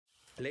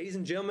Ladies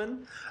and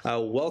gentlemen,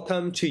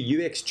 welcome to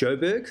UX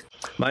Joburg.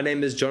 My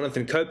name is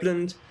Jonathan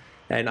Copeland,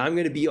 and I'm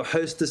going to be your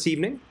host this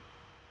evening.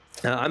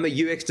 I'm a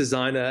UX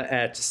designer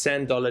at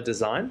 $1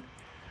 Design.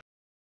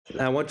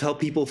 I want to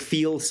help people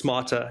feel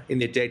smarter in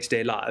their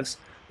day-to-day lives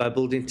by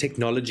building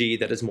technology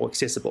that is more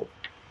accessible.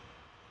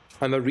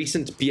 I'm a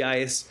recent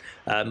BIS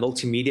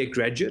multimedia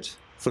graduate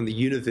from the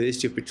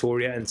University of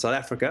Pretoria in South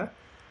Africa.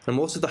 I'm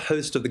also the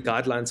host of the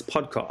Guidelines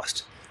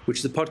podcast, which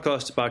is a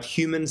podcast about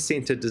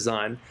human-centered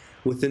design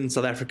within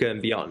South Africa and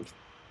beyond.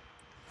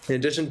 In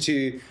addition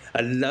to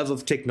a love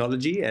of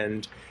technology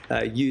and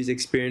user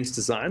experience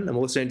design, I'm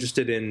also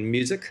interested in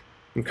music.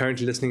 I'm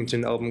currently listening to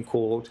an album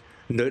called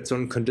Notes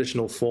on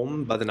Conditional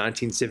Form by the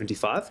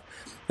 1975,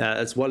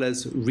 as well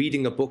as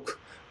reading a book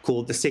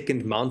called The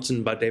Second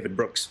Mountain by David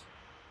Brooks.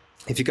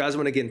 If you guys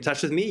want to get in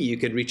touch with me, you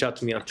can reach out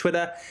to me on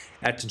Twitter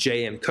at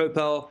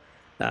JMCopel,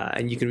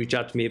 and you can reach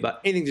out to me about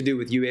anything to do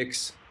with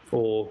UX,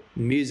 or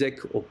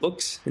music, or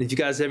books. And if you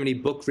guys have any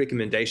book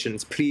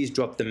recommendations, please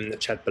drop them in the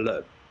chat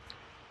below.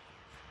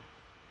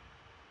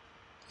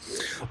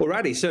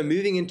 Alrighty, so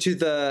moving into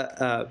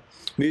the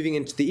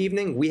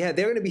evening, there are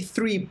going to be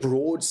three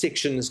broad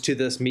sections to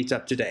this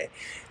meetup today.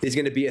 There's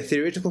going to be a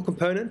theoretical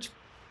component,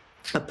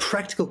 a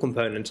practical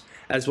component,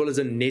 as well as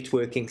a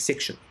networking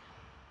section.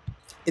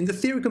 In the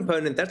theory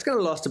component, that's going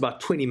to last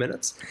about 20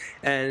 minutes.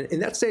 And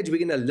in that stage, we're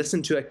going to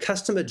listen to a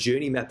customer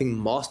journey mapping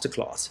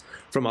masterclass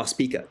from our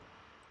speaker.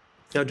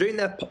 Now, during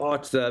that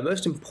part, the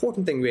most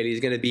important thing really is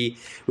going to be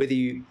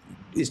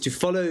to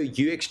follow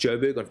UX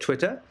Joburg on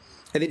Twitter,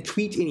 and then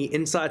tweet any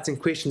insights and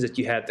questions that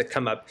you have that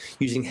come up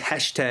using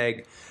hashtag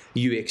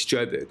UX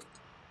Joburg.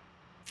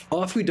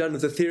 After we're done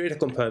with the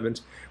theoretical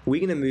component, we're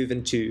going to move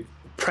into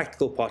the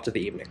practical part of the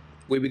evening,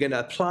 where we're going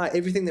to apply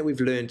everything that we've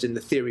learned in the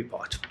theory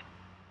part.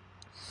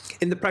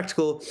 In the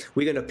practical,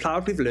 we're going to apply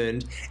what we've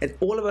learned, and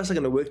all of us are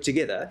going to work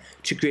together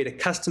to create a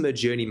customer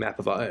journey map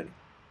of our own.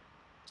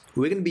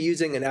 We're going to be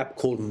using an app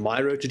called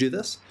Miro to do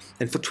this,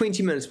 and for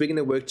 20 minutes we're going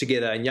to work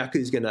together, and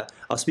Jaco,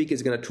 our speaker,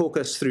 is going to talk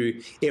us through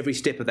every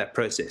step of that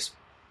process.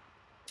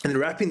 And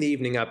then wrapping the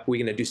evening up, we're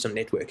going to do some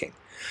networking.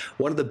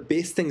 One of the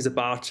best things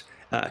about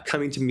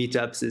coming to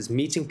meetups is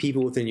meeting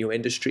people within your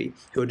industry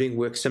who are doing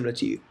work similar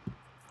to you.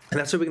 And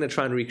that's what we're going to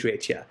try and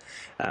recreate here.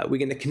 We're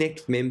going to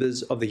connect with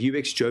members of the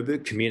UX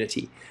Joburg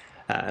community.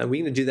 And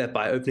we're going to do that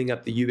by opening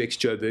up the UX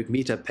Joburg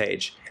meetup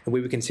page, and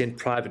where we can send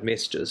private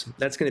messages.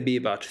 That's going to be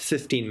about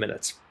 15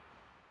 minutes.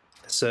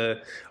 So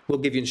we'll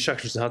give you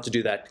instructions on how to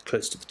do that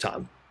close to the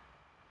time.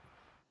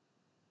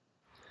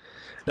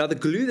 Now, the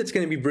glue that's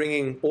going to be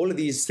bringing all of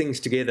these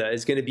things together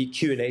is going to be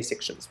Q&A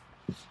sections.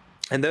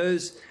 And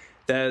the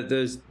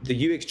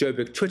UX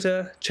Joburg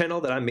Twitter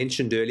channel that I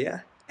mentioned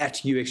earlier,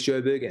 at UX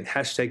Joburg and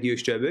hashtag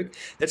UX Joburg,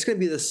 that's going to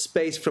be the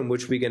space from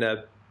which we're going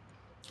to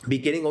be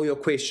getting all your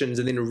questions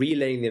and then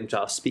relaying them to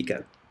our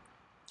speaker.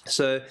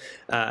 So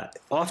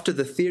after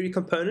the theory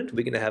component,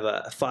 we're going to have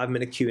a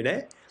 5-minute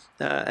Q&A.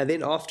 And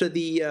then after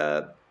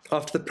the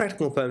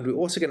practical component, we're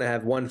also going to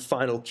have one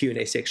final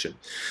Q&A section.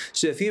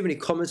 So if you have any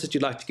comments that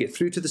you'd like to get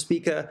through to the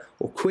speaker,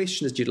 or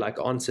questions that you'd like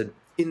answered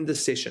in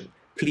this session,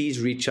 please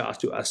reach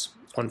out to us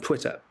on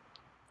Twitter.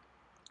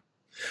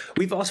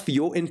 We've asked for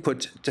your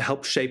input to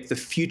help shape the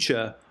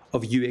future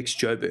of UX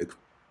Joburg.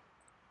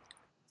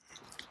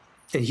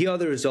 And here are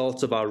the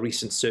results of our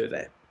recent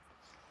survey.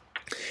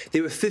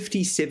 There were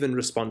 57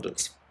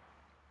 respondents.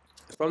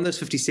 From those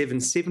 57,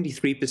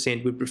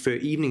 73% would prefer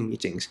evening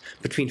meetings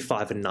between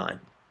 5 and 9.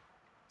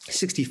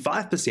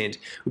 65%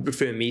 would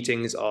prefer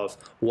meetings of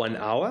 1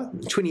 hour.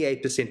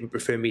 28% would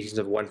prefer meetings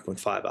of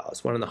 1.5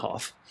 hours,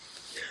 1.5.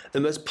 The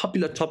most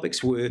popular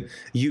topics were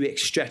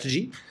UX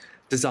strategy,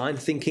 design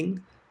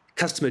thinking,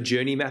 customer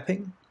journey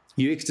mapping,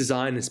 UX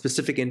design in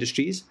specific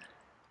industries,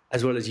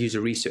 as well as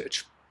user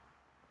research.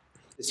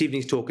 This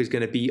evening's talk is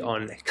going to be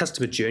on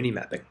customer journey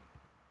mapping.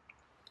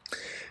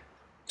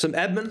 Some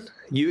admin.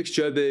 UX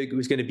Joburg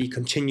was going to be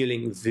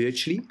continuing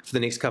virtually for the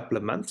next couple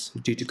of months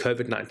due to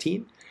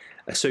COVID-19.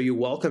 So you're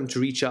welcome to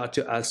reach out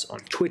to us on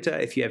Twitter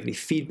if you have any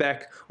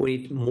feedback or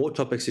any more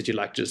topics that you'd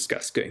like to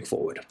discuss going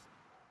forward.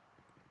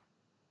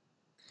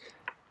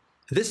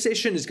 This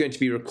session is going to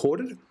be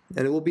recorded,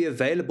 and it will be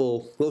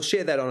available. We'll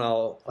share that on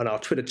our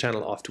Twitter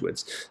channel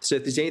afterwards. So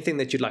if there's anything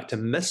that you'd like to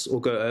miss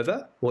or go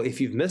over, or if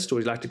you've missed or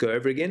you'd like to go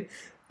over again,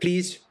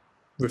 please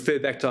refer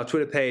back to our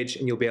Twitter page,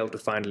 and you'll be able to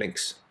find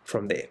links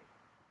from there.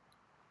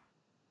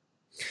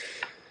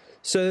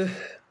 So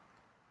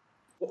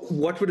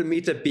what would a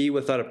meetup be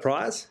without a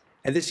prize?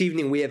 And this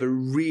evening we have a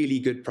really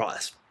good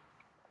prize.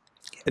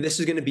 And this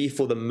is going to be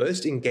for the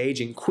most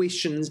engaging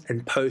questions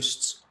and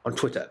posts on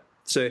Twitter.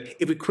 So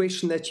every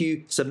question that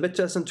you submit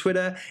to us on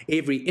Twitter,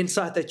 every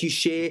insight that you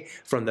share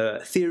from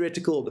the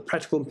theoretical or the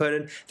practical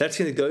component, that's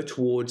going to go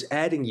towards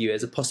adding you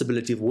as a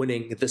possibility of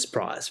winning this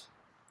prize.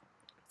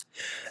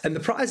 And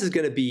the prize is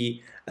going to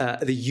be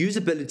the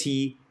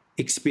usability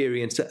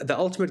experience, the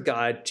ultimate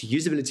guide to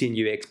usability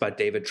in UX by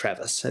David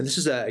Travis. And this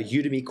is a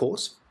Udemy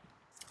course.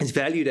 It's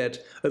valued at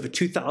over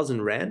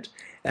 2,000 Rand,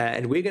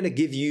 and we're going to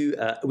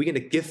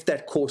gift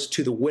that course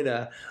to the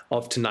winner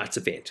of tonight's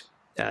event.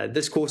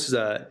 This course is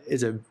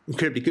a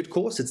incredibly good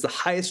course. It's the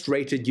highest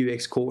rated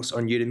UX course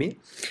on Udemy,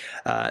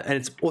 and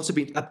it's also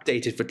been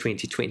updated for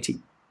 2020.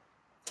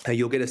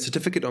 You'll get a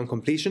certificate on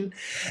completion,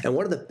 and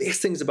one of the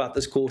best things about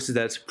this course is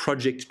that it's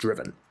project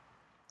driven.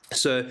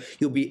 So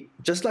you'll be,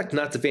 just like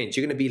tonight's event,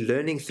 you're going to be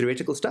learning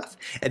theoretical stuff,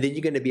 and then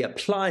you're going to be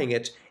applying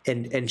it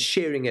and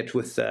sharing it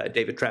with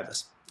David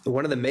Travis.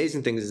 One of the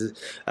amazing things is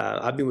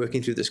I've been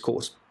working through this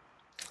course,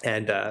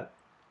 and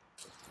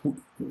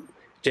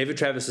David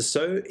Travis is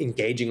so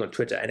engaging on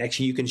Twitter, and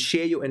actually you can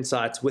share your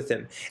insights with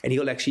him, and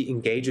he'll actually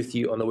engage with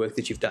you on the work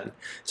that you've done.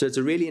 So it's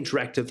a really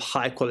interactive,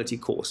 high-quality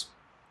course.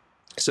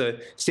 So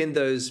send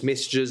those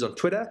messages on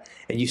Twitter,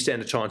 and you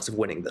stand a chance of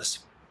winning this.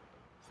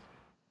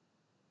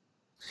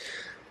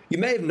 You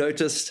may have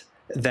noticed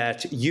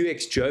that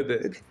UX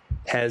Joburg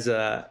has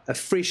a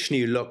fresh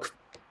new look,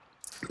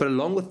 but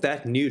along with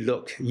that new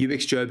look,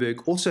 UX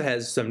Joburg also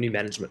has some new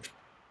management.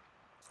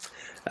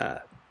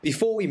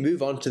 Before we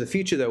move on to the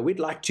future, though, we'd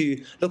like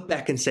to look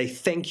back and say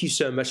thank you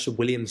so much to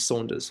William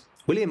Saunders.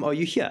 William, are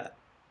you here?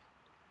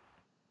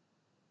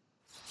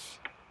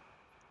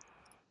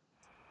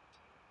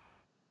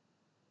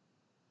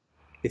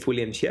 If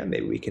William's here,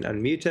 maybe we can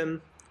unmute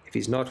him. If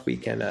he's not, we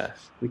can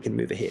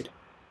move ahead.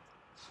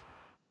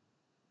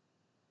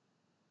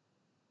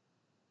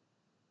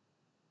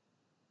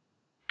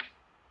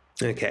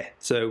 Okay,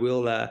 so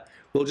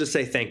we'll just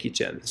say thank you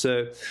to him.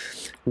 So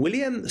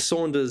William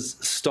Saunders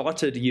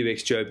started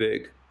UX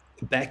Joburg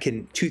back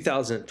in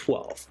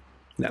 2012.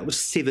 That was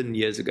 7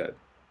 years ago.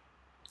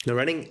 Now,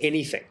 running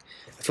anything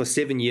for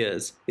 7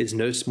 years is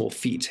no small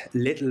feat,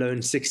 let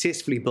alone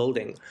successfully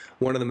building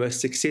one of the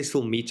most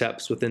successful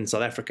meetups within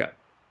South Africa.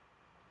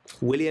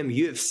 William,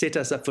 you have set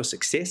us up for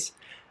success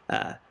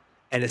and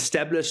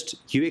established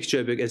UX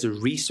Joburg as a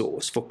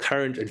resource for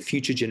current and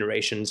future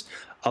generations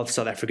of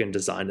South African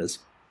designers.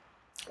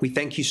 We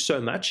thank you so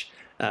much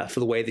for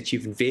the way that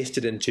you've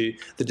invested into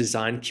the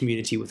design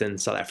community within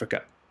South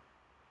Africa.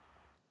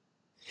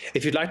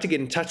 If you'd like to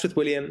get in touch with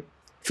William,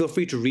 feel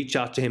free to reach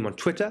out to him on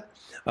Twitter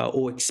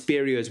or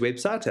Experio's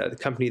website. The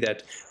company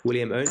that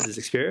William owns is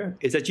Experio.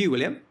 Is that you,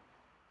 William?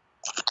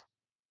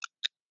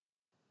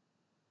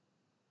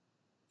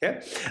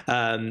 Okay.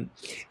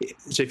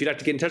 So if you'd like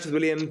to get in touch with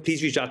William,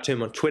 please reach out to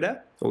him on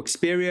Twitter or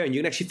Experio, and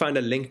you can actually find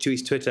a link to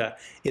his Twitter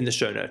in the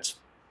show notes.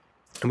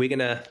 And we're going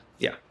to,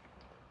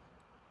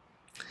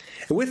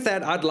 And with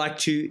that,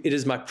 it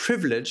is my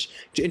privilege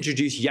to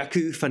introduce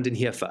Jaco van den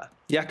Heever.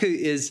 Jaco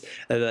is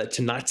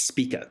tonight's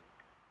speaker.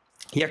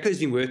 Jaco has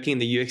been working in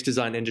the UX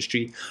design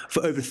industry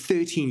for over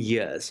 13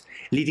 years,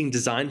 leading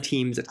design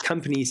teams at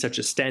companies such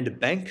as Standard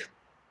Bank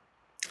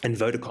and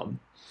Vodacom.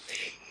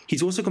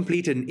 He's also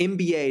completed an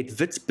MBA at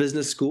Wits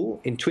Business School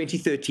in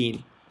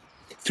 2013.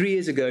 3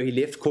 years ago, he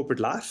left corporate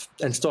life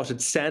and started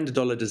Sand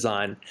Dollar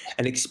Design,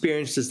 an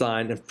experience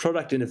design and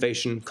product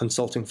innovation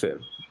consulting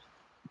firm.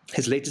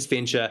 His latest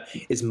venture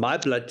is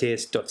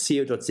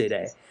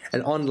mybloodtest.co.za,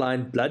 an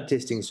online blood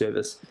testing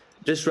service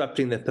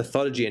disrupting the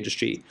pathology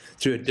industry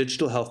through a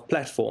digital health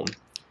platform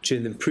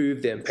to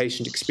improve their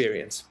patient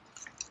experience.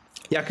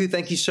 Jaco,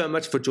 thank you so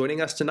much for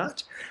joining us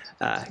tonight.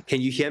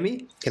 Can you hear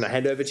me? Can I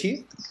hand over to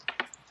you?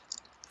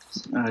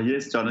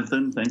 Yes,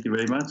 Jonathan, thank you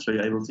very much. Are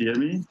you able to hear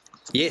me?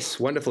 Yes,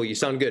 wonderful. You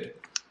sound good.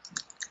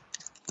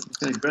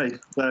 Okay, great.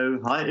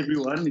 So, hi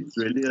everyone. It's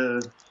really a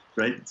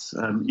great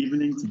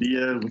evening to be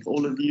here with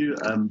all of you.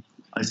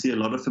 I see a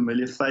lot of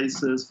familiar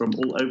faces from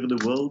all over the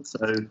world,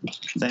 so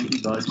thank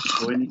you guys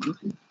for joining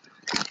me.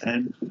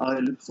 And I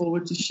look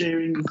forward to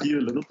sharing with you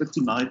a little bit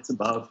tonight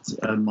about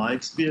my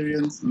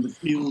experience in the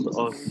field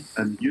of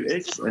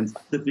UX and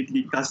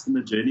specifically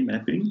customer journey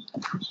mapping.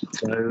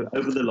 So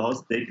over the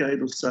last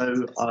decade or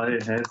so, I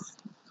have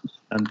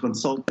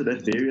consulted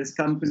at various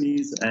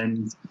companies,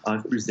 and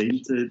I've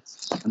presented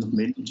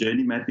many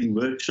journey mapping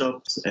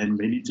workshops and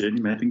many journey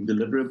mapping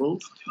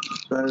deliverables.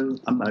 So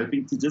I'm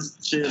hoping to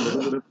just share a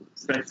little bit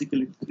of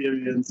practical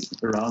experience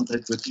around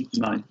that with you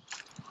tonight.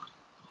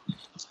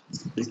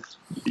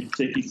 Be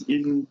checking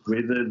in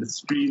whether the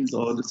screens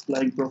are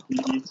displaying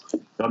properly.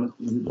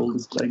 Jonathan, is it all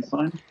displaying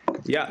fine?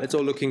 Yeah, it's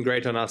all looking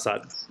great on our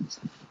side.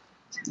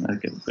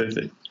 Okay,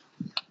 perfect.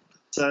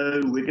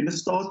 So we're going to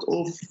start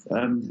off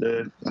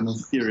the kind of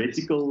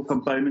theoretical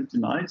component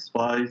tonight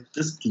by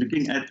just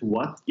looking at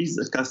what is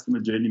a customer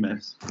journey map.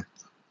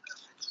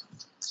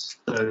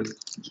 So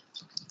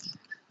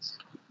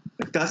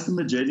a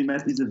customer journey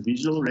map is a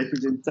visual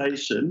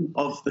representation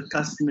of the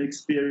customer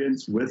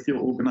experience with your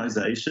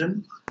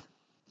organization,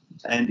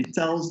 and it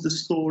tells the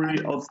story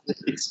of the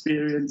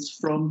experience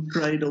from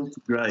cradle to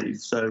grave.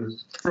 So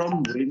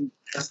from when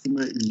the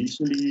customer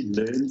initially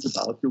learns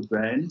about your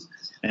brand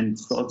and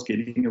starts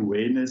getting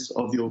awareness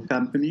of your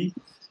company,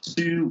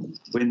 to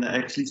when they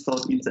actually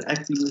start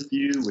interacting with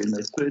you, when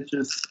they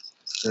purchase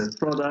a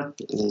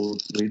product or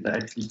when they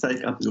actually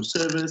take up your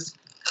service,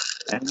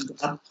 and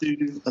up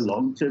to a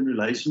long-term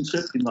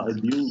relationship in the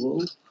ideal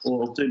world,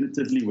 or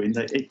alternatively when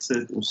they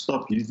exit or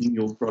stop using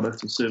your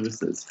products or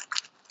services.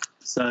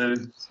 So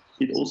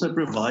It also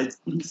provides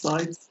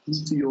insights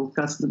into your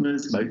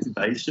customers'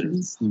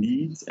 motivations,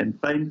 needs, and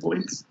pain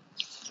points.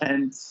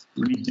 And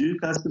we do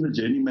customer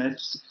journey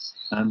maps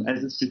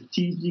as a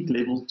strategic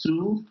level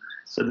tool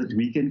so that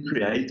we can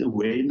create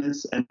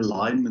awareness and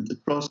alignment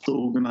across the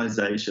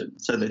organization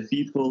so that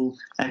people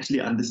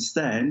actually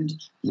understand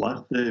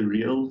what the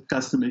real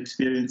customer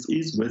experience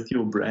is with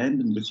your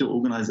brand and with your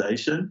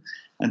organization,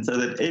 and so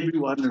that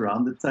everyone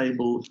around the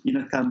table in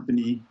a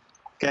company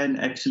can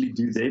actually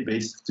do their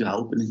best to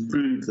help and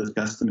improve the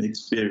customer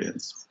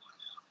experience.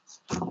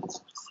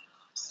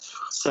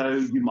 So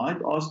you might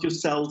ask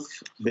yourself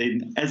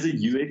then, as a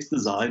UX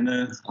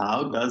designer,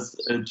 how does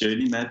a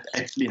journey map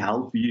actually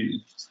help you?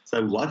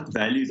 So what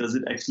value does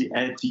it actually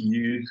add to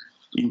you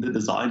in the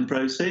design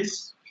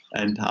process,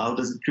 and how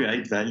does it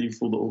create value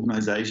for the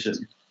organization?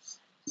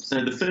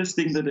 So the first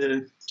thing that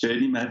a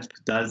journey map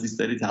does is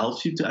that it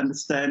helps you to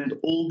understand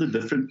all the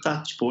different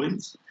touch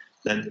points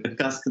that a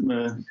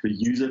customer, a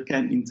user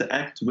can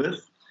interact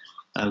with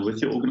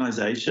your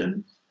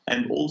organization,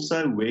 and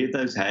also where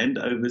those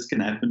handovers can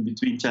happen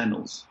between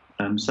channels.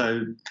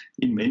 So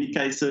in many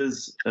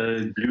cases,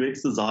 a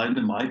UX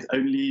designer might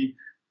only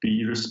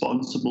be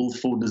responsible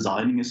for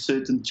designing a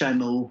certain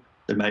channel.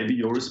 Then maybe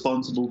you're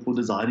responsible for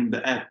designing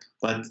the app,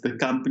 but the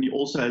company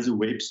also has a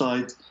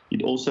website,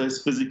 it also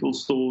has physical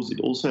stores, it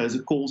also has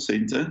a call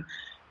center,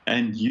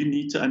 and you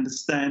need to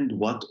understand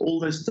what all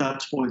those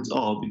touch points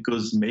are,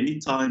 because many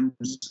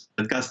times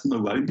the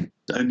customer won't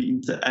only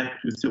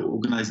interact with your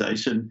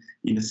organization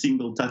in a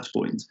single touch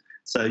point.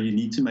 So you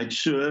need to make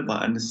sure, by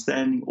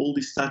understanding all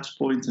these touch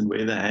points and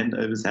where the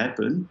handovers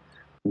happen,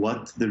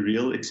 what the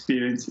real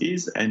experience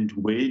is and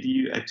where do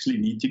you actually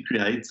need to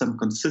create some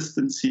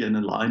consistency and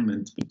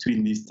alignment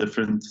between these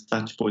different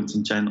touch points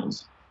and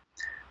channels.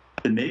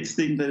 The next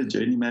thing that a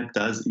journey map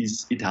does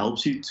is it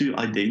helps you to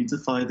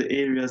identify the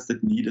areas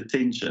that need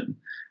attention.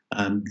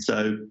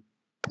 So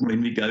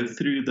when we go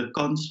through the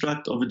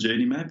construct of a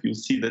journey map, you'll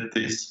see that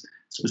there's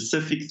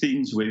specific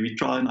things where we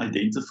try and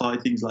identify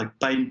things like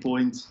pain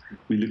points,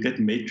 we look at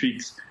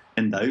metrics,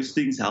 and those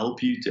things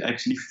help you to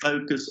actually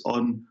focus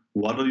on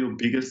what are your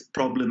biggest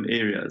problem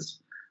areas.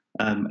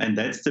 And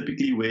that's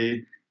typically where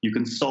you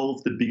can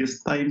solve the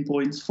biggest pain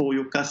points for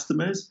your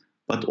customers,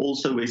 but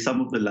also where some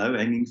of the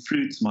low-hanging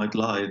fruits might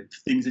lie,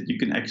 things that you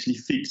can actually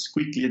fix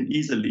quickly and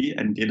easily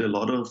and get a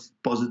lot of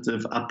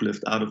positive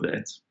uplift out of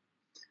that.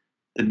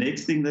 The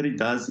next thing that it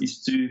does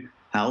is to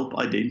help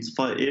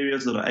identify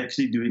areas that are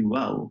actually doing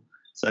well.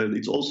 So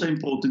it's also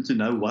important to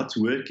know what's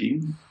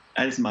working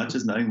as much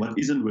as knowing what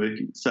isn't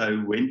working. So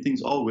when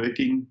things are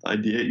working, the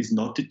idea is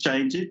not to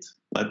change it,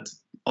 but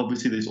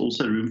obviously there's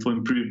also room for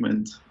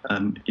improvement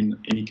in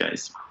any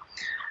case.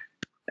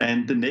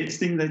 And the next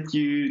thing that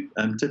you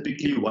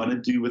typically want to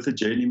do with a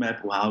journey map,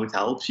 or how it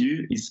helps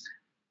you, is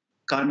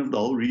kind of the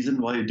whole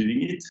reason why you're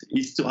doing it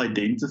is to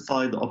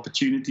identify the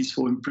opportunities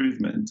for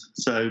improvement.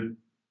 So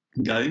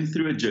going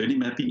through a journey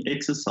mapping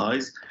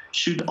exercise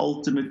should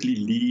ultimately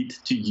lead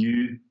to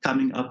you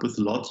coming up with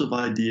lots of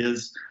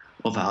ideas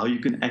of how you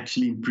can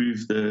actually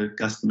improve the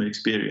customer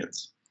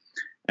experience.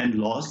 And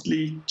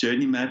lastly,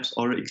 journey maps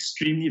are an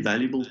extremely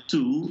valuable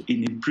tool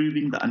in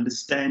improving the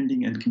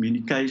understanding and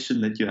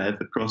communication that you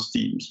have across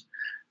teams.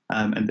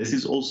 And this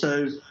is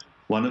also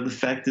one of the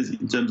factors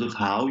in terms of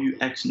how you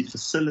actually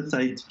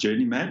facilitate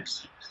journey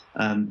maps,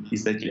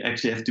 is that you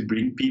actually have to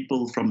bring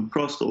people from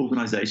across the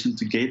organization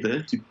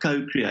together to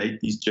co-create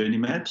these journey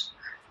maps,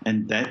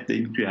 and that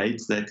then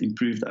creates that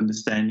improved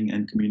understanding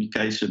and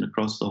communication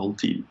across the whole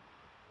team.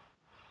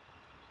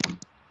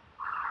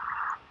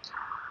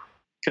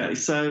 Okay,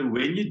 so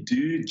when you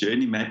do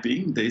journey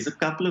mapping, there's a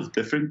couple of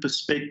different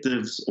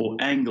perspectives or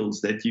angles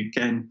that you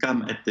can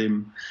come at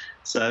them.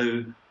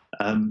 So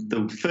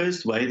the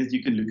first way that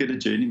you can look at a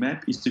journey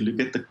map is to look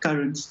at the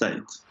current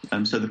state.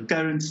 So the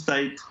current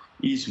state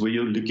is where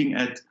you're looking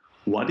at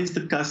what is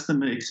the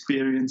customer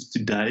experience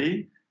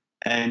today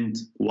and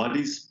what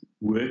is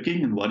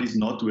working and what is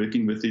not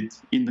working with it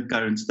in the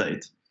current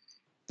state.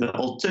 The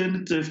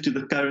alternative to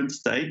the current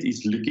state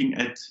is looking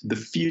at the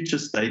future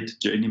state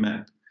journey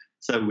map.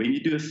 So when you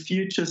do a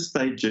future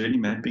state journey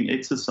mapping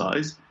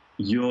exercise,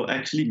 you're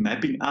actually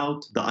mapping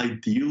out the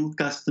ideal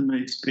customer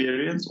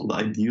experience or the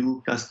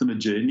ideal customer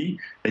journey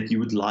that you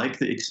would like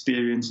the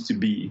experience to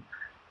be.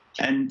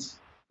 And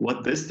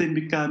what this then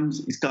becomes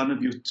is kind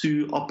of your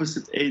two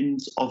opposite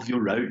ends of your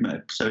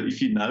roadmap. So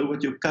if you know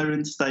what your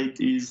current state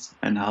is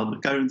and how the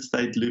current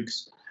state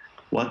looks,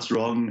 what's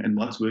wrong and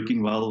what's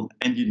working well,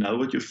 and you know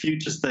what your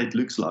future state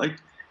looks like,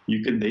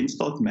 you can then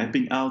start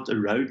mapping out a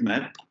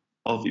roadmap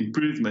of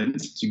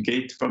improvements to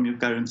get from your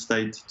current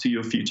state to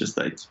your future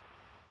state.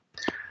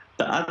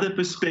 The other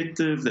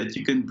perspective that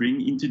you can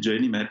bring into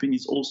journey mapping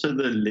is also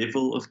the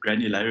level of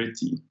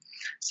granularity.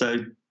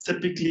 So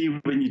typically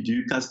when you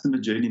do customer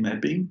journey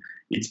mapping,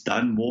 it's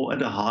done more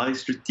at a high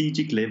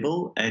strategic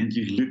level, and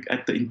you look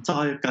at the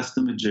entire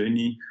customer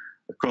journey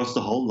across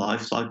the whole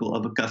life cycle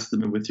of a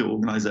customer with your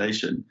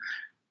organization.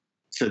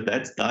 So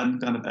that's done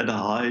kind of at a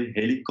high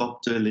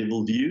helicopter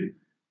level view.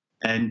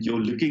 and you're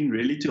looking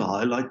really to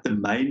highlight the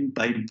main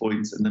pain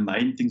points and the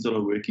main things that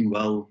are working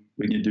well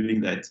when you're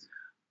doing that.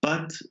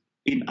 But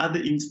in other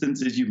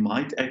instances, you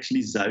might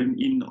actually zone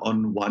in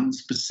on one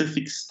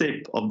specific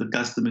step of the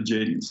customer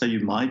journey. So you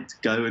might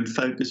go and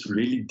focus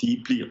really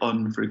deeply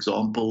on, for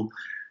example,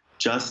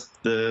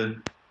 just the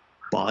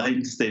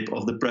buying step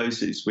of the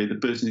process where the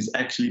person is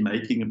actually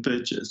making a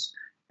purchase.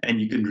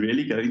 And you can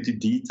really go into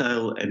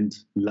detail and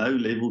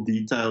low-level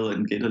detail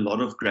and get a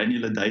lot of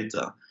granular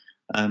data.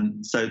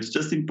 So it's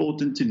just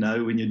important to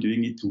know when you're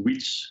doing it,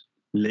 which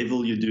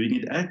level you're doing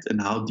it at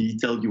and how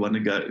detailed you want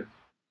to go.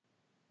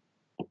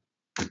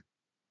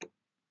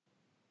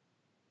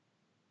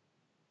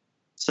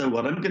 So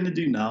what I'm going to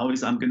do now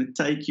is I'm going to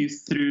take you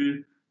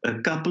through a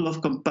couple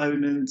of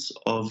components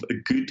of a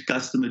good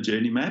customer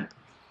journey map.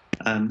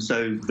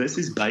 So this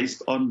is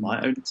based on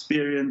my own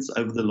experience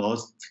over the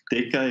last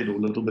decade or a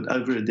little bit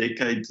over a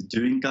decade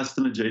doing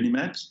customer journey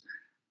maps.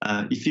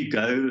 If you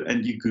go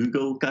and you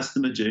Google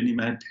customer journey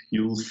map,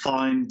 you'll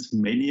find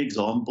many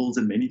examples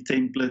and many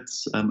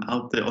templates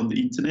out there on the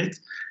internet.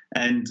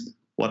 And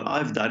what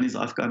I've done is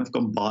I've kind of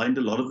combined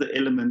a lot of the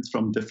elements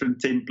from different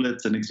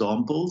templates and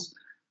examples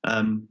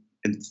and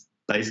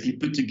basically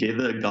put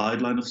together a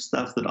guideline of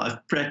stuff that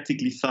I've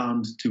practically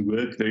found to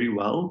work very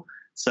well.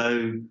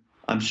 So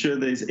I'm sure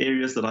there's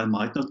areas that I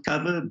might not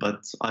cover,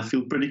 but I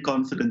feel pretty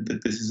confident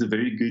that this is a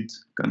very good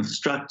kind of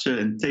structure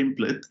and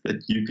template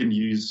that you can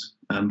use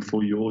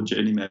for your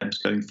journey maps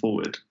going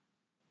forward.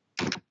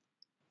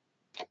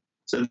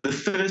 So the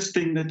first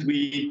thing that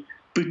we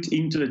put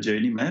into a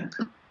journey map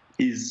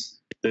is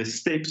the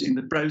steps in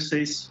the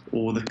process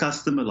or the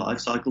customer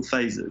lifecycle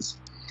phases.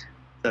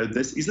 So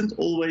this isn't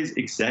always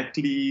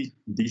exactly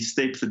the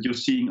steps that you're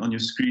seeing on your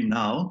screen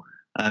now.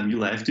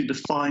 You'll have to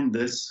define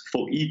this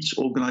for each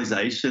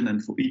organization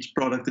and for each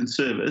product and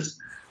service,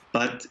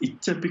 but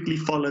it typically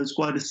follows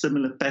quite a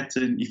similar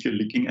pattern if you're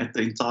looking at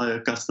the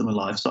entire customer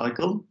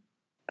lifecycle.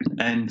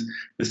 And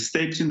the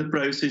steps in the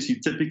process you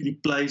typically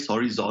place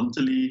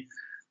horizontally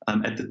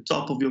at the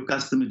top of your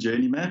customer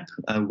journey map,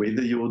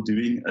 whether you're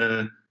doing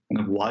a kind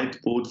of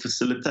whiteboard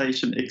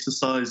facilitation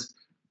exercise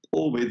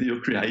or whether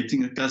you're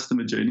creating a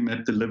customer journey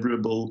map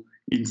deliverable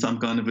in some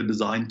kind of a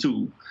design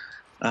tool.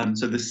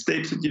 So the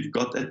steps that you've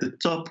got at the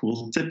top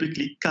will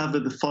typically cover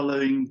the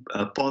following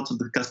parts of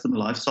the customer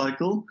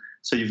lifecycle.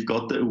 So you've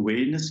got the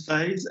awareness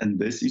phase, and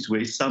this is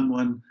where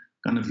someone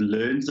kind of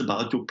learns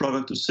about your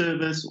product or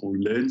service or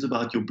learns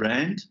about your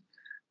brand.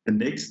 The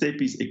next step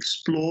is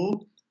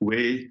explore,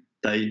 where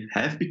they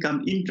have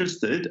become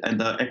interested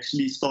and are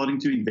actually starting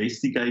to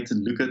investigate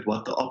and look at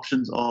what the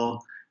options are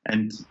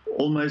and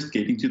almost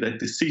getting to that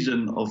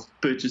decision of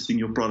purchasing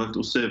your product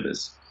or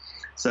service.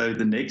 So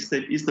the next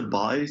step is the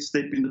buy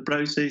step in the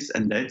process,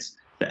 and that's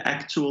the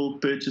actual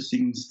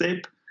purchasing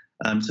step.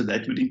 So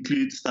that would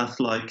include stuff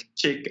like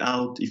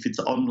checkout, if it's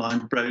an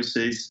online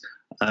process,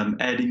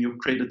 adding your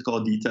credit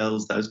card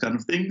details, those kind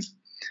of things.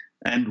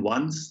 And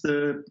once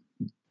the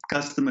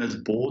customer has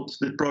bought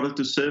the product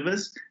or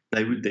service,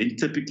 they would then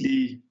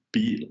typically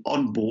be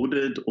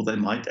onboarded, or they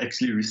might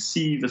actually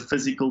receive a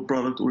physical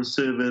product or a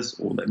service,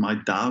 or they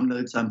might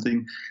download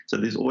something. So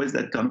there's always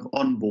that kind of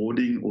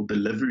onboarding or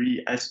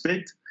delivery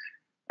aspect.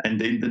 And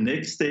then the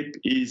next step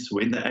is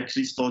when they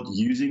actually start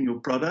using your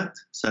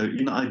product. So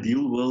in an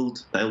ideal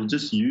world, they'll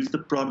just use the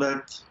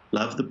product,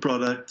 love the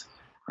product,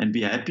 and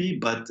be happy.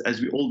 But as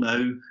we all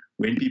know,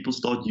 when people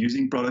start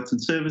using products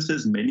and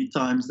services, many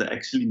times they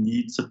actually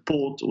need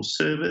support or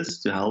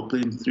service to help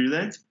them through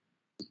that.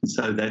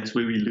 So that's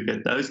where we look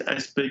at those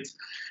aspects.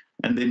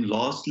 And then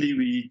lastly,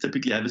 we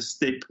typically have a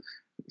step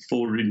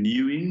for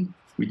renewing,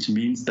 which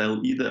means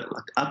they'll either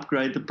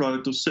upgrade the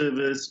product or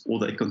service, or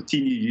they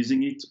continue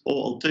using it,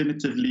 or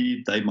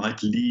alternatively, they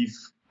might leave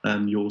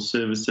your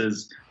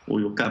services or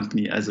your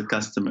company as a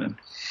customer.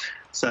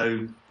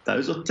 So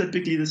those are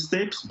typically the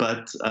steps,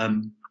 but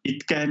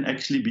it can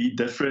actually be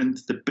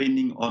different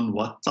depending on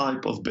what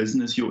type of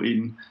business you're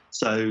in.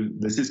 So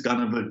this is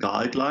kind of a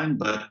guideline,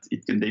 but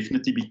it can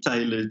definitely be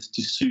tailored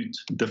to suit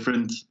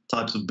different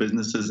types of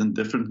businesses and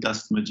different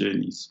customer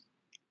journeys.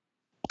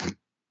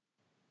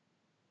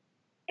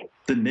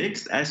 The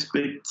next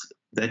aspect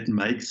that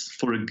makes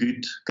for a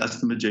good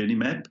customer journey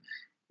map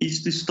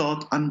is to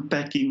start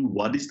unpacking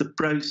what is the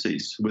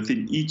process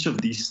within each of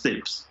these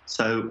steps.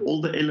 So all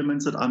the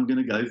elements that I'm going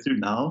to go through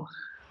now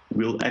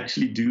we'll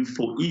actually do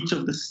for each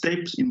of the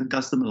steps in the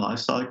customer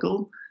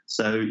lifecycle.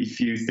 So if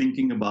you're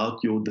thinking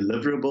about your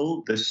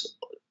deliverable, this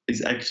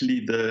is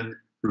actually the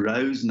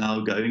rows now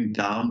going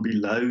down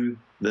below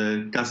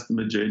the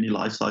customer journey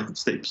lifecycle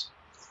steps.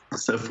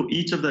 So for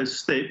each of those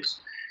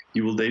steps,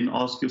 you will then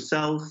ask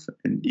yourself,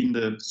 and in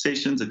the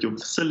sessions that you're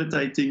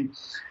facilitating,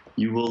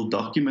 you will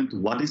document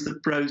what is the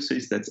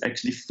process that's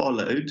actually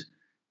followed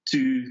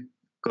to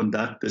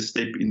conduct the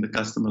step in the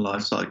customer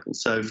lifecycle.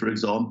 So, for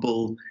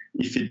example,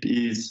 if it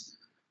is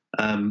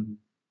an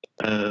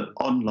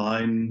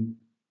online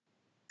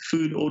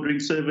food ordering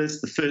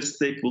service, the first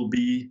step will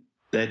be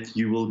that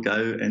you will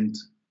go and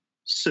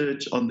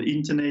search on the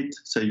internet.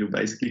 So you're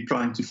basically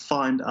trying to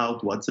find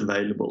out what's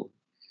available.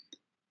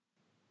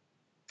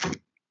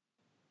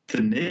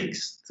 The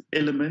next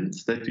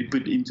element that we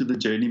put into the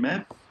journey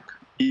map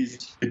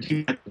is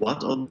looking at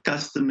what are the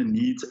customer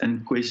needs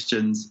and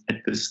questions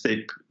at this step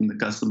in the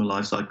customer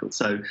lifecycle.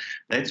 So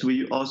that's where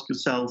you ask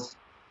yourself,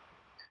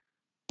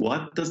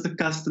 what does the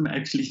customer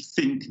actually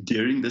think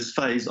during this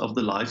phase of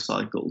the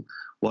lifecycle?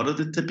 What are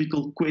the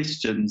typical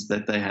questions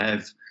that they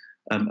have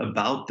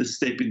about the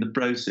step in the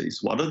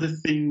process? What are the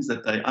things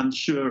that they're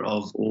unsure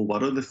of, or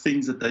what are the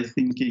things that they're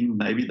thinking?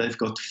 Maybe they've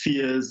got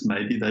fears,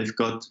 maybe they've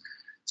got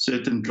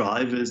certain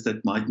drivers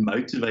that might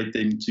motivate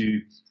them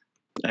to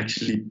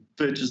actually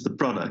purchase the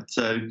product.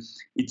 So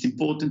it's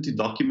important to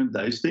document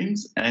those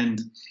things, and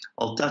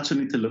I'll touch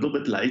on it a little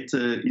bit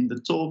later in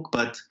the talk,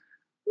 but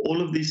all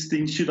of these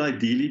things should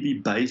ideally be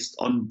based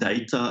on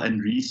data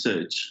and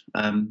research.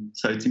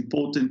 So it's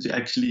important to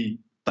actually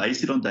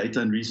base it on data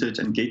and research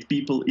and get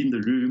people in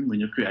the room when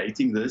you're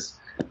creating this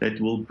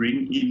that will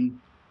bring in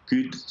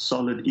good,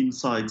 solid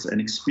insights and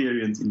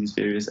experience in these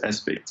various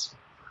aspects.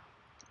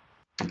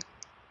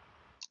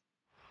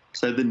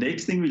 So the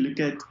next thing we look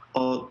at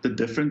are the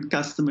different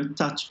customer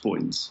touch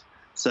points.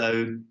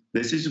 So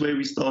this is where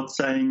we start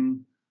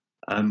saying,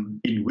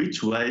 in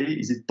which way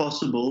is it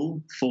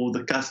possible for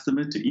the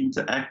customer to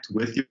interact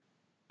with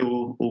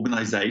your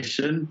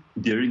organization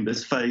during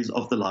this phase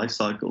of the life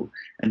cycle?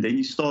 And then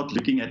you start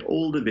looking at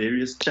all the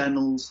various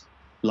channels,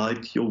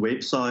 like your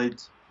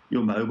website,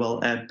 your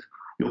mobile app,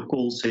 your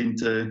call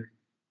center,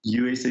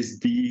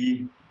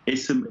 USSD,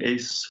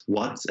 SMS,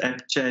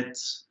 WhatsApp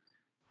chats.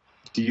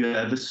 Do you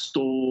have a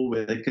store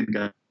where they can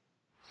go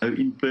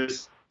in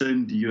person?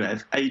 Do you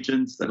have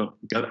agents that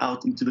go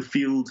out into the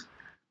field?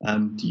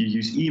 Do you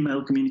use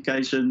email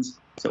communications?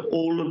 So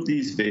all of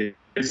these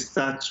various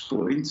touch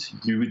points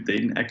you would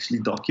then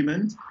actually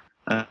document.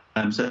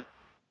 So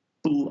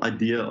full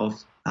idea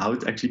of how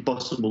it's actually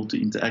possible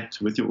to interact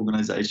with your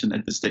organization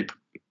at the step.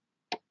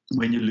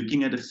 When you're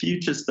looking at a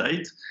future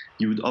state,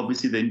 you would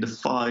obviously then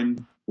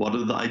define what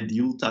are the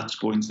ideal touch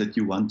points that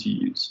you want to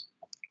use.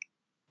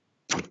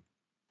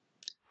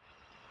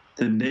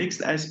 The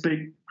next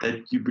aspect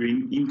that you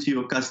bring into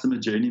your customer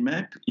journey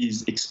map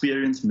is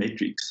experience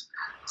metrics.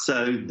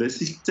 So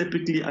this is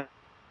typically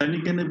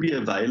only going to be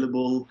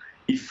available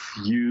if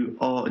you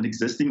are an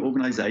existing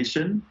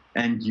organization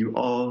and you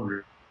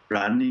are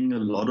running a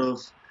lot of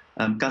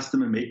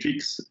customer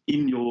metrics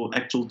in your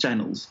actual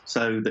channels.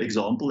 So the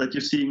example that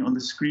you're seeing on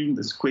the screen,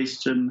 this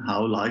question,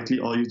 how likely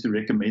are you to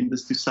recommend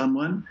this to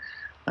someone?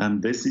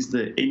 This is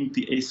the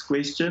NPS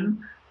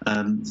question.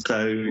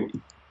 So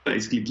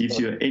basically gives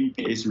you an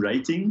NPS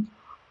rating,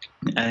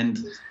 and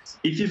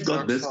if you've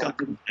got this kind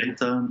of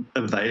data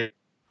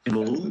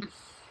available,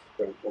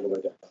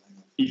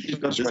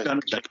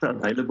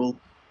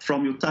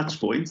 from your touch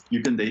points,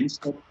 you can then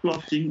start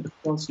plotting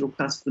across your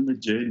customer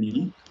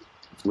journey.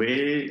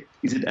 Where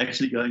is it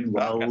actually going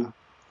well?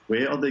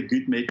 Where are there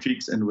good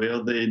metrics and where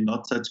are there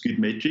not such good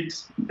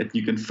metrics that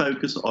you can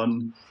focus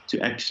on to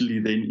actually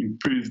then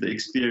improve the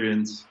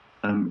experience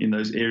in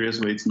those areas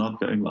where it's not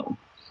going well?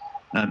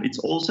 It's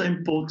also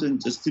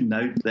important just to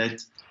note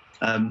that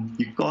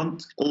you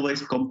can't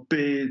always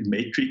compare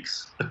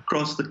metrics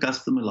across the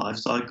customer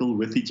lifecycle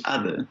with each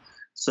other.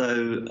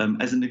 So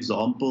as an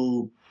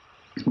example,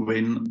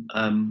 when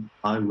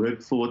I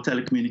worked for a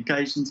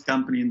telecommunications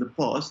company in the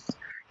past,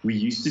 we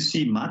used to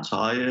see much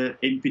higher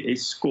NPS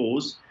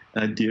scores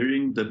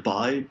during the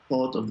buy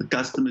part of the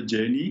customer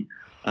journey,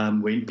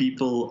 when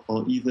people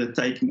are either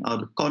taking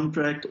out a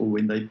contract or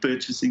when they're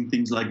purchasing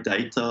things like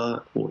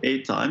data or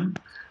airtime,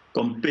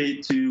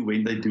 compared to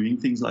when they're doing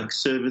things like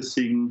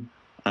servicing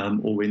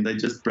or when they're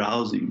just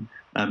browsing.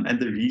 And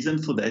the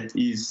reason for that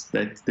is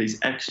that there's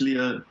actually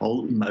a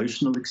whole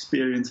emotional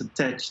experience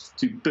attached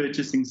to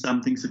purchasing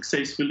something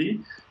successfully,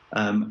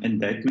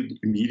 and that would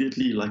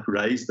immediately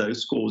raise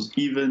those scores,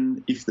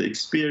 even if the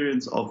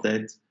experience of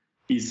that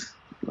is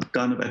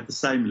kind of at the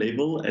same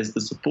level as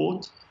the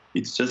support.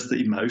 It's just the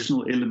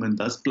emotional element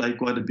does play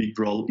quite a big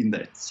role in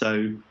that. So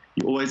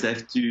you always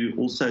have to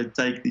also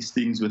take these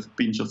things with a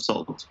pinch of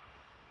salt.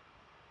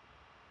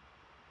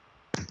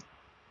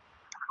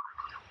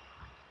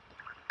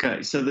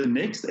 Okay, so the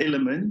next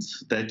element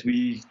that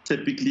we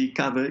typically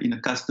cover in a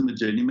customer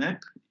journey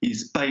map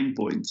is pain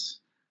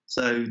points.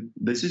 So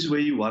this is where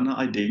you want to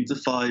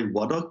identify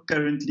what are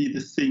currently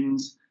the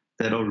things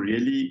that are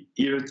really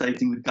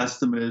irritating the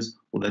customers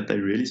or that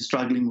they're really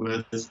struggling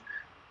with,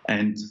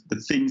 and the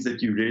things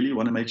that you really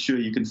want to make sure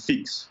you can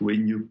fix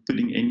when you're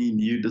putting any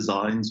new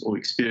designs or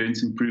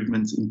experience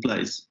improvements in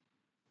place.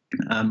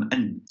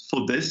 And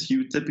for this,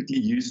 you typically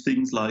use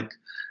things like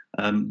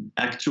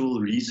actual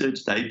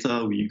research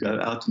data, where you go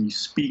out and you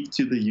speak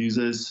to the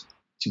users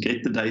to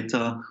get the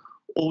data,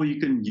 or you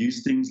can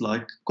use things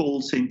like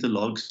call center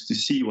logs to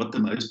see what the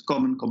most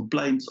common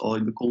complaints are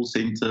in the call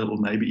center or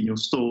maybe in your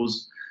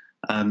stores.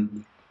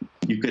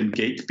 You can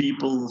get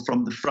people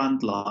from the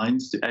front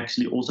lines to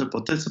actually also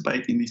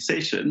participate in these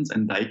sessions,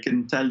 and they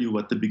can tell you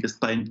what the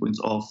biggest pain points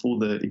are for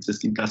the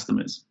existing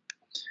customers.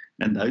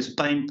 And those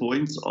pain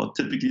points are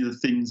typically the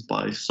things,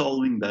 by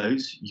solving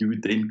those, you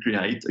would then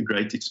create a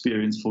great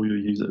experience for your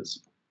users.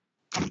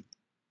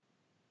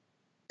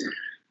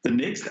 The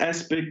next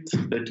aspect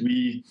that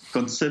we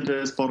consider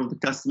as part of the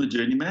customer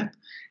journey map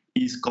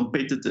is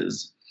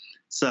competitors.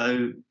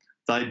 So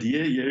the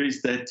idea here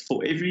is that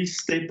for every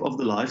step of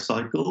the life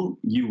cycle,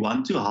 you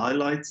want to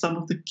highlight some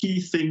of the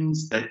key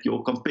things that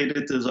your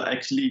competitors are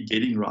actually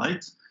getting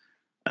right.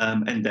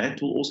 And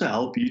that will also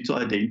help you to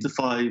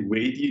identify where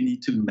do you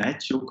need to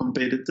match your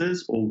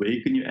competitors, or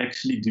where can you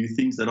actually do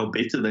things that are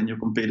better than your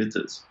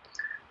competitors.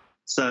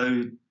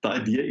 So the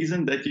idea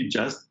isn't that you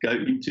just go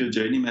into a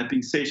journey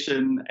mapping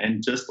session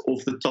and just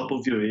off the top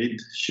of your head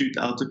shoot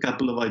out a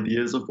couple of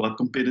ideas of what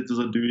competitors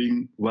are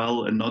doing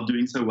well and not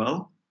doing so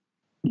well.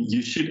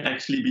 You should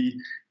actually be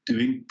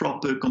doing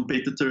proper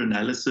competitor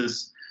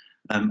analysis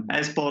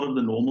as part of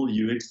the normal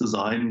UX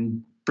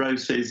design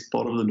process,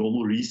 part of the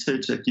normal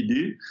research that you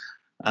do.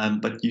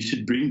 But you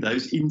should bring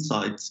those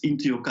insights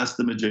into your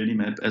customer journey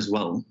map as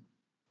well.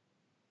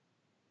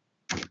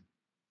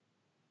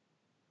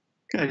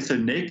 Okay, so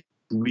next,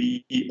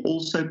 we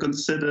also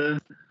consider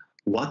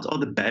what are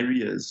the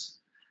barriers.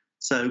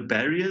 So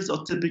barriers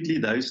are typically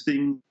those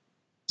things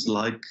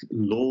like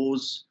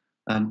laws,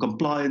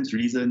 compliance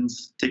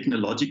reasons,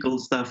 technological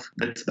stuff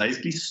that's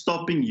basically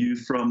stopping you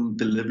from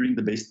delivering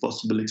the best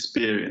possible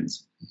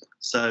experience.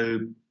 So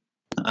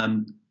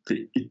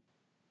it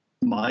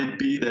might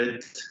be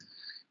that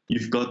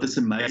you've got this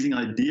amazing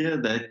idea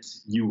that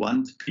you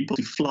want people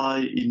to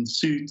fly in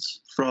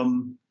suits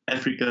from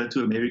Africa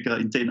to America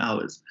in 10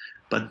 hours,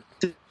 but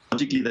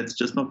logically that's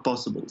just not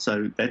possible.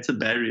 So that's a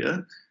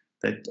barrier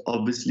that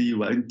obviously you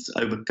won't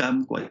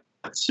overcome quite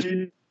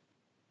soon.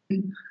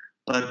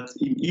 But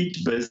in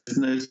each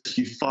business,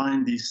 you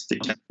find this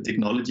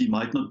technology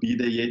might not be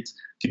there yet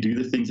to do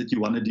the things that you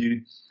want to do.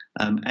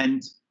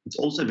 And it's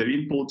also very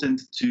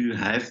important to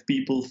have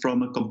people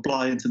from a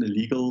compliance and a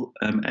legal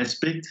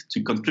aspect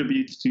to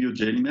contribute to your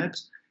journey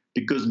maps,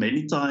 because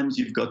many times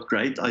you've got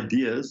great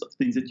ideas of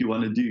things that you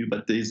want to do,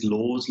 but there's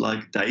laws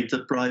like data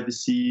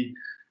privacy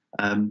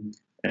and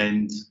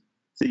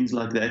things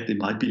like that. There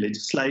might be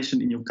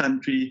legislation in your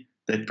country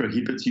that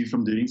prohibits you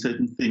from doing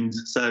certain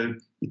things. So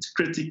it's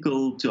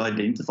critical to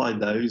identify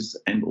those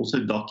and also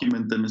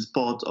document them as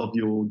part of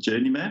your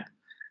journey map.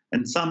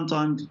 And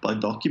sometimes by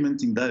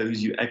documenting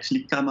those, you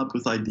actually come up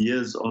with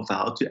ideas of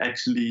how to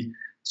actually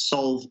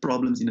solve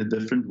problems in a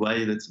different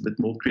way that's a bit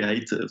more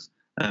creative,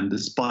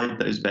 despite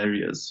those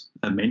barriers.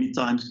 Many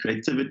times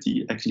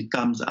creativity actually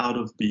comes out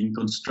of being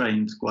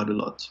constrained quite a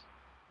lot.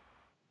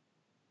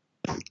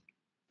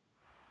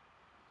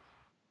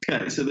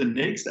 Okay, so the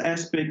next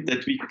aspect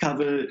that we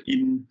cover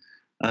in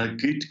a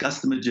good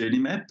customer journey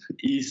map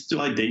is to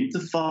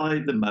identify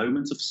the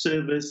moments of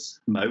service,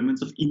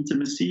 moments of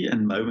intimacy,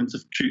 and moments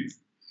of truth.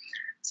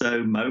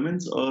 So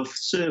moments of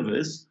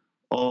service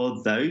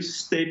are those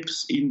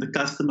steps in the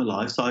customer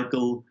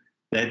lifecycle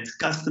that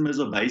customers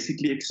are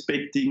basically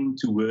expecting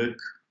to work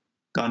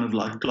kind of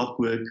like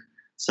clockwork.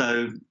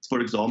 So,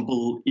 for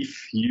example,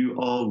 if you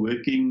are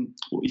working,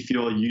 or if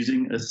you are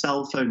using a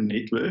cell phone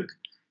network,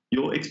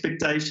 your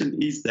expectation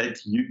is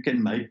that you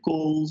can make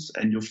calls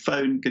and your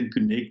phone can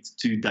connect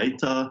to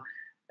data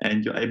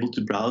and you're able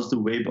to browse the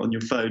web on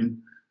your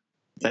phone.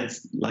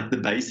 That's like the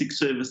basic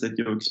service that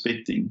you're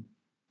expecting.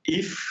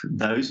 If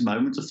those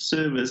moments of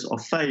service are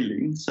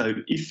failing, so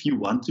if you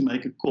want to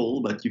make a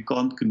call but you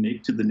can't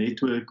connect to the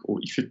network, or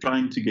if you're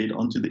trying to get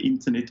onto the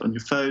internet on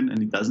your phone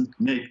and it doesn't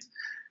connect,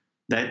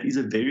 that is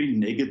a very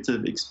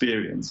negative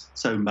experience.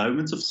 So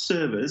moments of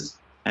service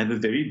have a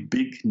very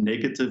big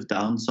negative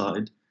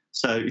downside.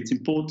 So it's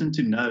important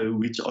to know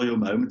which are your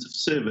moments of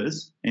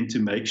service and to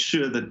make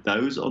sure that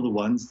those are the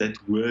ones that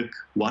work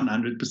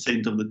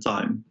 100% of the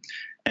time.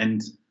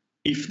 And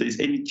if there's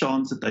any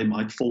chance that they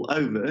might fall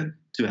over,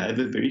 to have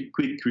a very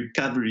quick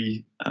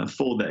recovery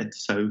for that.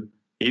 So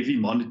heavy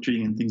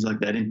monitoring and things like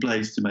that in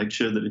place to make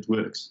sure that it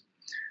works.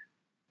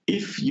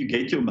 If you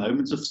get your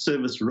moments of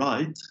service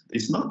right,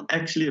 there's not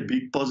actually a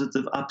big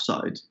positive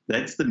upside.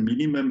 That's the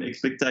minimum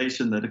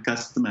expectation that a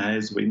customer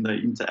has when they're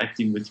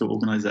interacting with your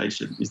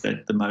organization, is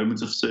that the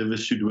moments of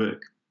service should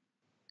work.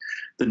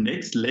 The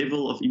next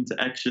level of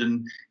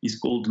interaction is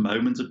called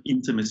moments of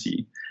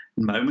intimacy.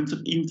 Moments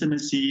of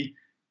intimacy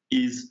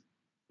is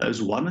those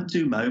one or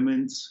two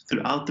moments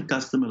throughout the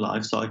customer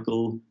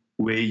lifecycle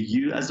where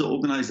you as an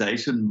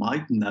organization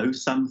might know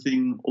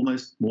something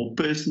almost more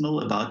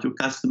personal about your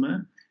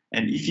customer.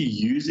 And if you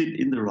use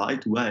it in the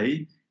right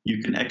way,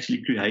 you can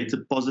actually create a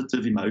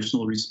positive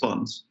emotional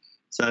response.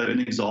 So an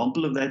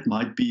example of that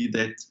might be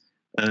that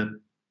a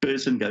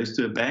person goes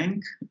to a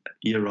bank,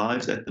 he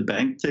arrives at the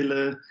bank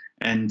teller,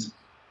 and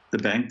the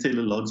bank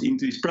teller logs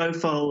into his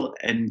profile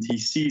and he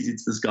sees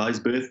it's this guy's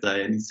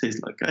birthday, and he says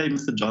like, "Hey,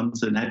 Mr.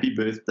 Johnson, happy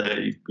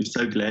birthday. We're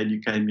so glad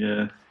you came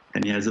here."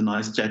 And he has a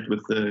nice chat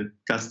with the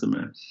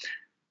customer.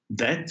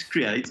 That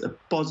creates a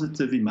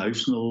positive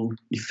emotional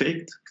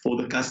effect for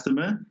the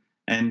customer.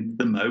 And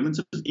the moments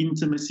of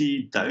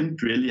intimacy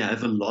don't really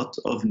have a lot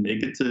of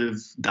negative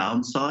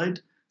downside.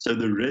 So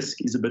the risk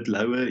is a bit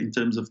lower in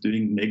terms of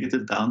doing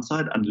negative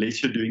downside,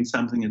 unless you're doing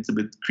something that's a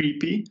bit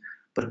creepy.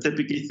 but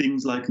typically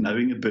things like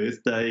knowing a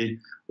birthday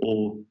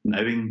or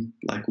knowing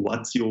like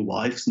what's your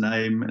wife's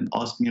name and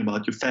asking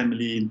about your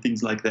family and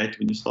things like that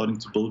when you're starting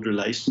to build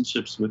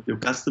relationships with your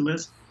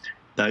customers,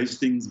 those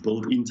things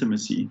build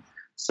intimacy.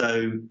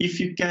 So if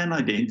you can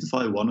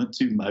identify one or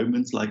two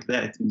moments like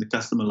that in the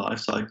customer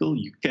lifecycle,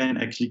 you can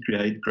actually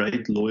create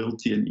great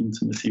loyalty and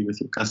intimacy with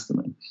your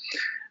customer.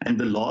 And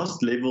the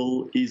last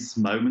level is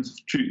moments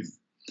of truth.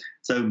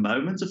 So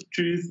moments of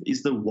truth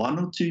is the one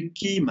or two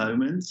key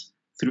moments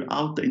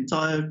throughout the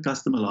entire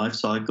customer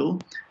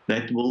lifecycle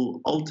that will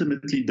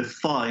ultimately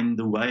define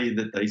the way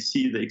that they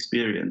see the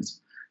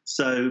experience.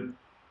 So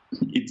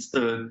it's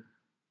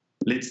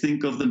let's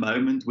think of the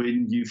moment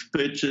when you've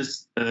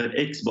purchased an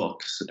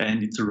Xbox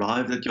and it's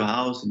arrived at your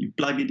house and you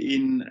plug it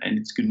in and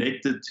it's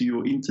connected to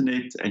your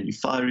internet and you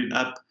fire it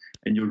up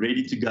and you're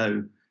ready to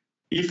go.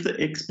 If the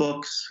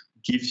Xbox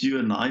gives you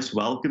a nice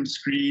welcome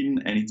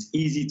screen and it's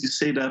easy to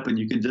set up and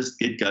you can just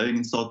get going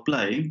and start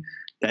playing,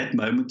 that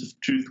moment of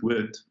truth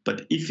worked.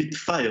 But if it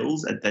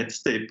fails at that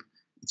step,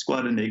 it's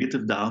quite a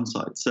negative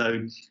downside.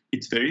 So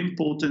it's very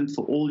important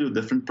for all your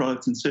different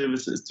products and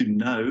services to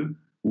know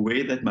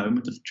where that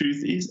moment of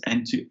truth is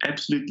and to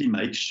absolutely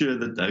make sure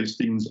that those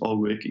things are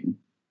working.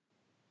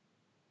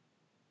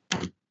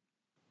 Okay,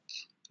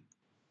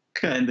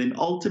 and then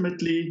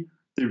ultimately,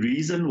 the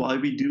reason why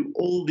we do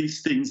all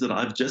these things that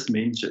I've just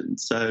mentioned,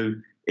 so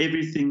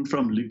everything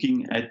from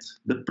looking at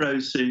the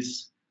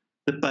process,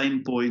 the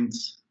pain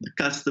points, the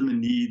customer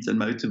needs and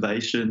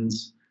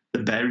motivations, the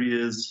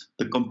barriers,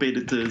 the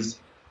competitors,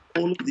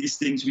 all of these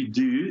things we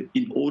do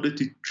in order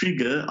to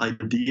trigger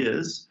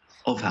ideas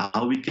of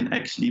how we can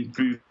actually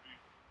improve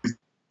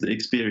the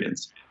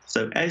experience.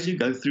 So as you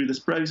go through this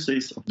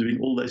process of doing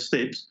all those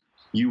steps,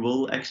 you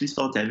will actually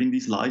start having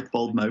these light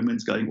bulb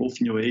moments going off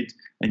in your head,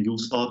 and you'll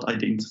start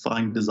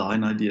identifying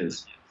design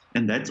ideas.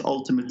 And that's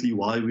ultimately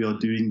why we are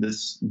doing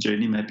this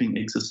journey mapping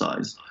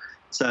exercise.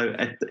 So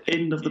at the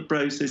end of the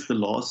process, the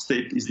last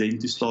step is then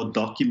to start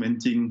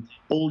documenting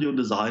all your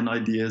design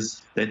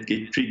ideas that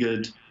get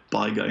triggered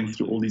by going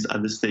through all these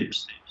other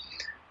steps.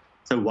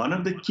 So one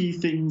of the key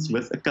things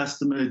with a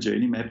customer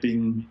journey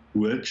mapping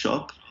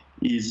workshop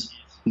is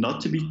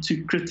not to be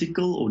too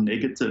critical or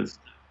negative.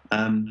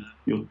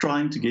 You're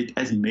trying to get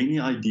as many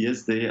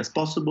ideas there as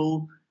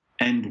possible.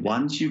 And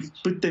once you've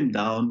put them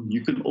down,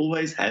 you can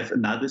always have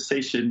another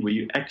session where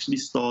you actually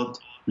start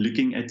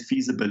looking at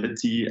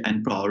feasibility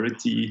and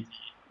priority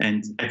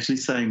and actually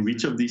saying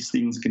which of these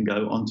things can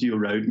go onto your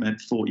roadmap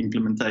for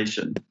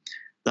implementation.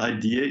 The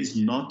idea is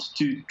not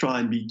to try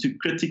and be too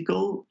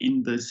critical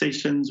in the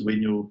sessions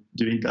when you're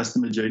doing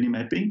customer journey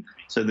mapping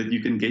so that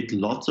you can get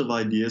lots of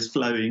ideas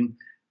flowing,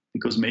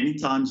 because many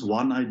times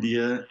one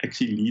idea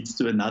actually leads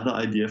to another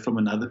idea from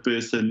another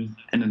person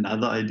and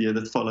another idea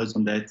that follows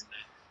on that.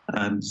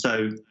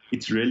 So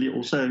it's really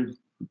also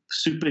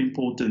super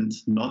important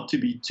not to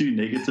be too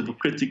negative or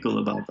critical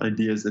about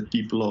ideas that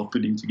people are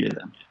putting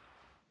together.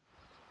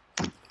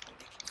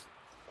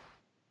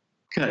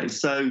 Okay,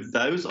 so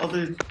those are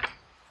the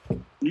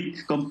big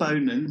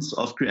components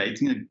of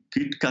creating a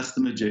good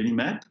customer journey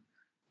map.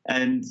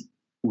 And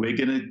we're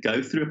going to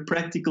go through a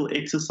practical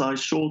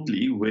exercise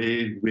shortly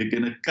where we're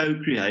going to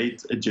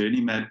co-create a journey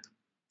map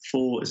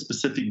for a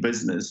specific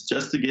business,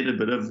 just to get a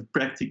bit of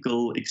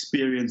practical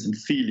experience and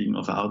feeling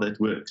of how that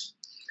works.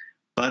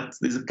 But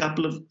there's a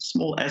couple of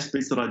small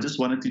aspects that I just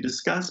wanted to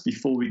discuss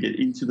before we get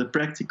into the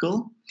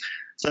practical.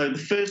 So the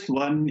first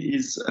one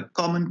is a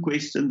common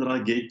question that I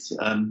get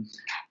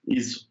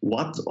is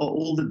what are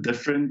all the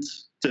different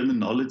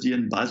terminology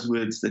and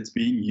buzzwords that's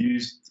being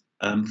used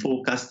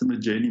for customer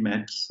journey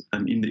maps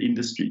in the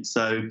industry.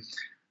 So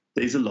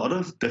there's a lot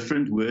of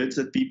different words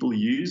that people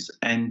use,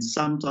 and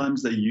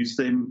sometimes they use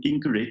them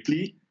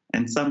incorrectly,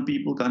 and some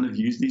people kind of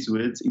use these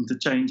words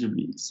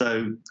interchangeably.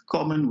 So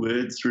common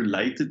words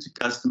related to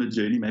customer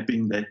journey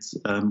mapping that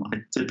I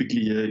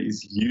typically hear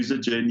is user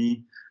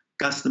journey,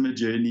 customer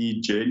journey,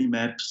 journey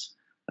maps,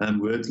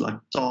 words like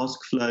task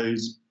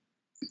flows.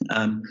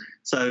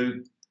 So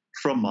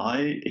from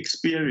my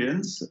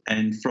experience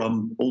and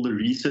from all the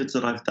research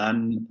that I've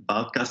done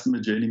about customer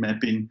journey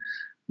mapping,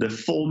 the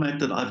format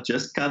that I've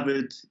just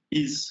covered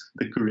is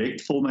the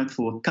correct format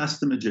for a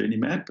customer journey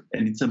map,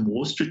 and it's a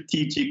more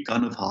strategic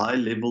kind of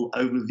high-level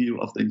overview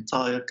of the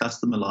entire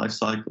customer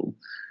lifecycle.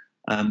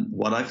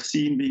 What I've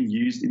seen being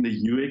used in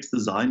the UX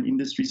design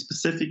industry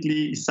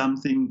specifically is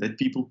something that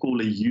people call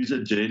a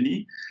user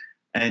journey,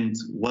 and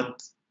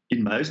what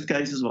in most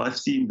cases, what I've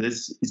seen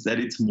this is that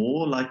it's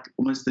more like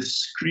almost a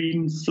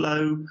screen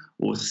flow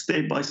or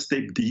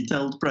step-by-step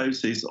detailed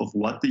process of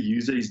what the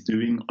user is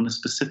doing on a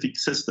specific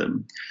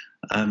system.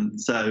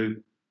 So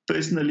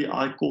personally,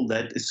 I call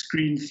that a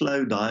screen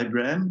flow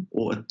diagram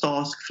or a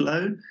task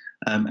flow,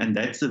 and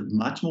that's a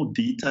much more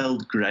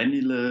detailed,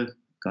 granular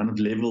kind of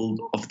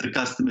level of the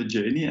customer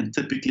journey, and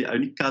typically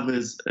only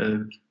covers a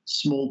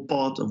small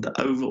part of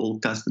the overall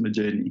customer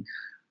journey.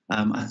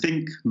 I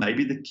think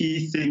maybe the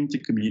key thing to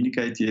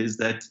communicate here is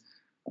that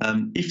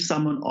if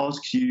someone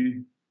asks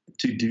you,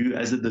 to do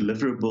as a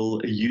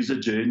deliverable, a user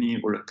journey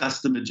or a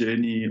customer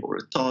journey or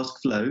a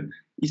task flow,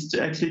 is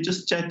to actually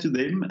just chat to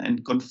them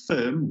and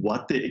confirm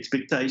what their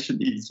expectation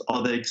is.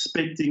 Are they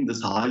expecting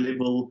this high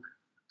level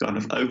kind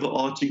of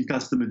overarching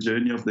customer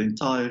journey of the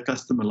entire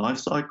customer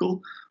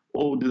lifecycle?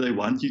 Or do they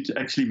want you to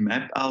actually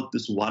map out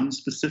this one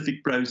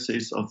specific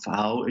process of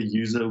how a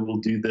user will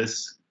do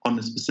this on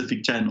a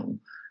specific channel?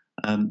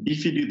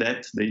 If you do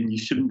that, then you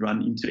shouldn't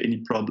run into any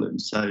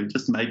problems. So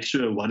just make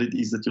sure what it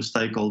is that your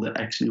stakeholder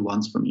actually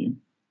wants from you.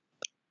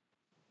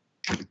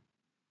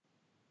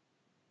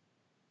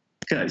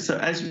 Okay, so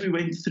as we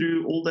went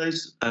through all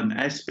those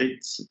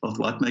aspects of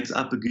what makes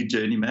up a good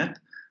journey map,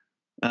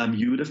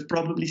 you would have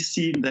probably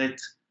seen that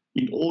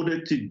in order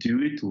to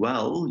do it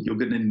well, you're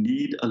going to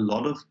need a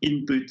lot of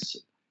inputs.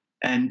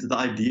 And the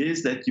idea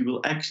is that you will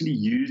actually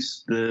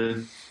use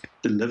the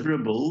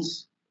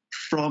deliverables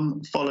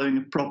from following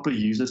a proper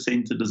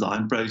user-centered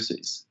design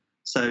process.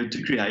 So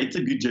to create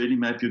a good journey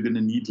map, you're going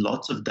to need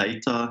lots of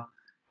data.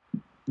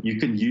 You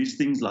can use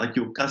things like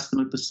your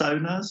customer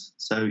personas.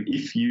 So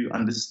if you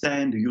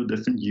understand who your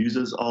different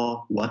users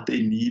are, what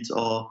their needs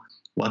are,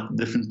 what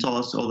different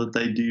tasks are that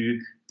they do,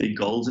 their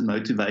goals and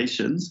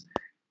motivations,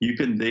 you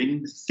can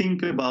then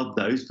think about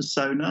those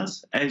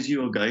personas as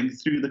you are going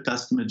through the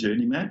customer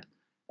journey map,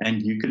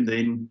 and you can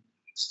then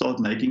start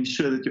making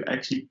sure that you're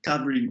actually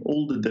covering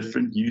all the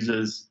different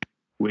users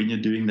when you're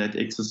doing that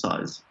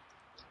exercise.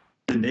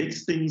 The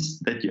next thing is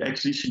that you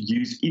actually should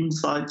use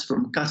insights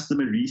from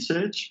customer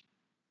research.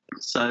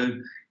 So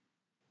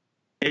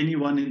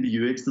anyone in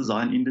the UX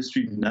design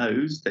industry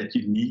knows that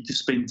you need to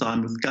spend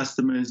time with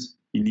customers,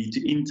 you need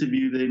to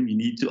interview them, you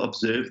need to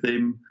observe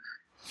them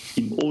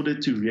in order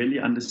to really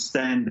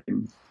understand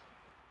them.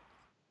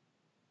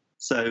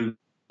 So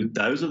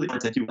those are the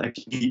insights that you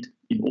actually need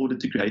in order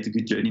to create a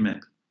good journey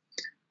map.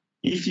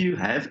 If you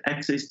have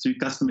access to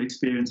customer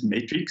experience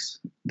metrics,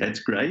 that's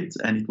great,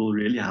 and it will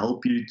really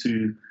help you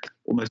to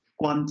almost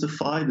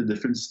quantify the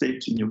different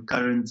steps in your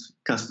current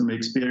customer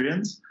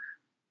experience.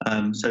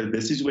 So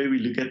this is where we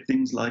look at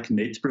things like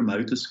Net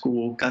Promoter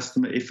Score,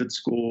 Customer Effort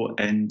Score,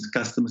 and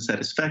Customer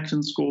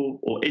Satisfaction Score,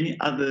 or any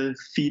other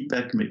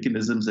feedback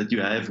mechanisms that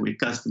you have where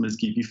customers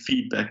give you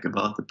feedback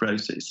about the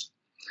process.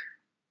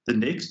 The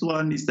next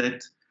one is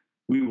that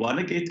we want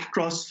to get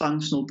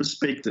cross-functional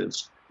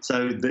perspectives.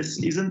 So this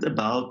isn't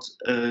about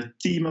a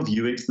team of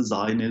UX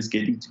designers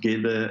getting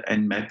together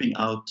and mapping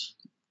out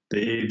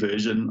their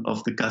version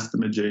of the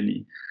customer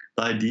journey.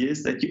 The idea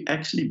is that you're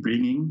actually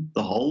bringing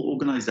the whole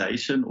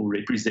organization or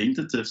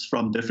representatives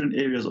from different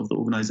areas of the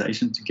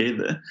organization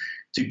together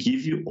to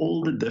give you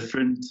all the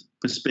different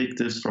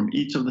perspectives from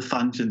each of the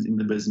functions in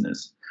the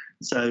business.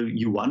 So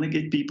you want to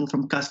get people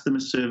from customer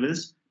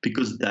service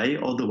because they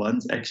are the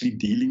ones actually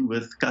dealing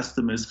with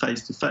customers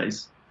face to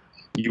face.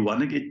 You want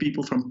to get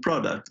people from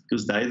product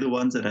because they're the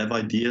ones that have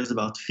ideas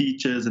about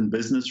features and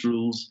business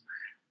rules.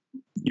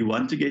 You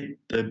want to get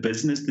the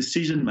business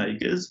decision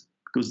makers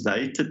because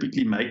they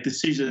typically make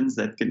decisions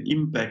that can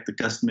impact the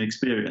customer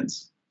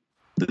experience.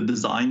 The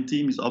design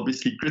team is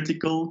obviously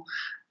critical,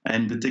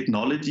 and the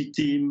technology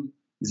team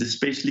is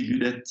especially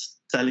good at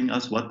telling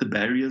us what the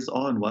barriers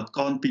are and what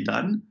can't be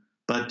done,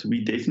 but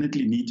we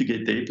definitely need to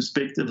get their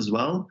perspective as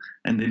well.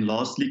 And then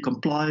lastly,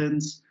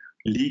 compliance,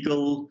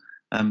 legal,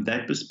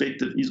 that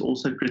perspective is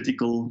also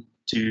critical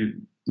to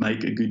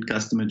make a good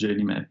customer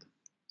journey map.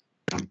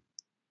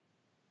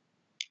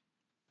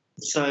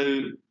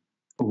 So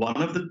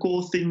one of the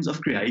core things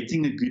of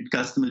creating a good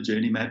customer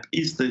journey map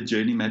is the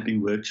journey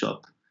mapping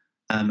workshop.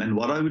 And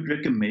what I would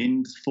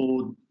recommend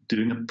for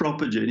doing a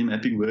proper journey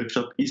mapping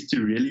workshop is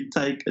to really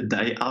take a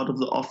day out of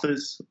the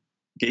office,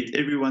 get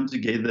everyone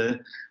together.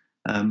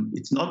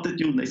 It's not that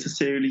you'll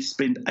necessarily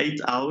spend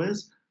 8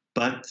 hours,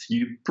 but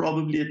you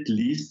probably at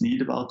least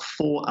need about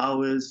 4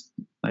 hours,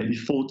 maybe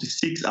 4 to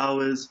 6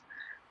 hours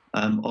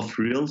of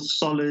real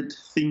solid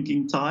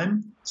thinking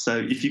time. So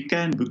if you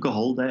can book a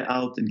whole day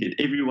out and get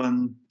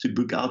everyone to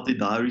book out their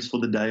diaries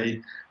for the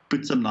day,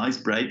 put some nice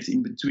breaks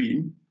in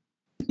between,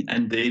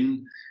 and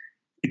then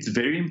it's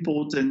very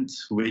important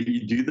when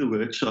you do the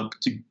workshop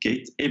to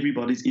get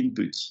everybody's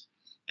inputs.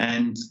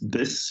 And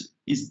this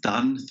is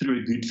done through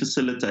a good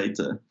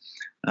facilitator.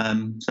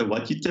 So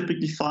what you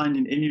typically find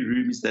in any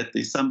room is that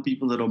there's some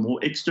people that are more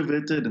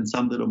extroverted and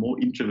some that are more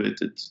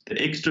introverted. The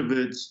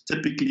extroverts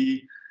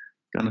typically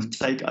kind of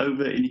take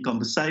over any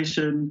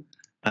conversation.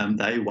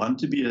 They want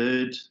to be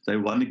heard. They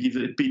want to give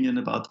an opinion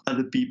about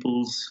other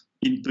people's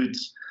inputs.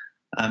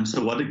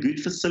 So what a good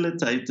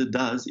facilitator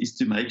does is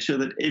to make sure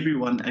that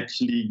everyone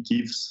actually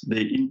gives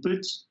their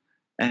inputs.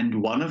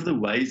 And one of the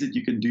ways that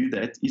you can do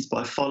that is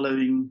by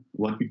following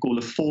what we call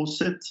a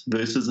faucet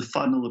versus a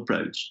funnel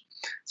approach.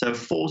 So a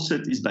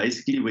faucet is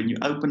basically when you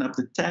open up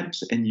the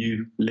taps and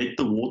you let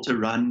the water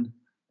run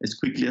as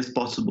quickly as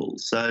possible.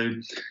 So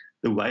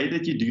the way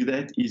that you do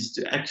that is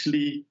to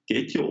actually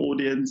get your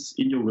audience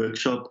in your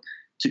workshop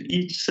to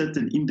each sit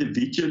and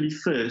individually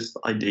first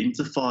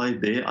identify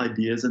their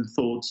ideas and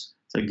thoughts.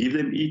 So give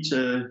them each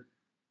a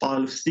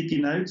pile of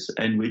sticky notes,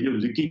 and when you're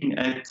looking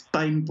at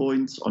pain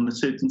points on a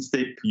certain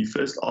step, you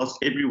first ask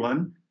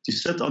everyone to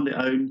sit on their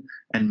own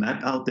and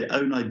map out their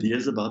own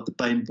ideas about the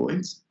pain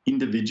points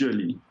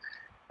individually.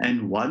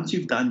 And once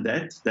you've done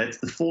that, that's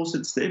the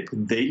faucet step.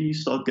 Then you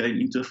start going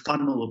into a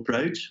funnel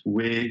approach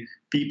where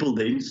people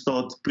then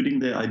start putting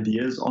their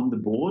ideas on the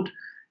board.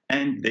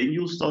 And then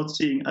you'll start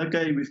seeing,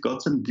 okay, we've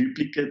got some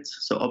duplicates.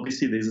 So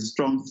obviously there's a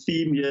strong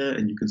theme here,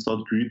 and you can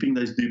start grouping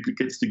those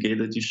duplicates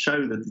together to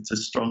show that it's a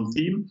strong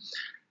theme.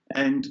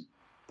 And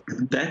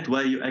that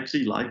way you're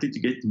actually likely to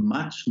get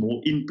much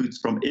more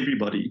inputs from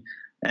everybody.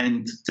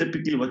 And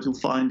typically what you'll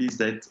find is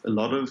that a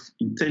lot of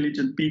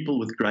intelligent people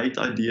with great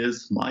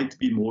ideas might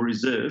be more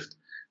reserved.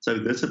 So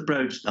this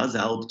approach does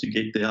help to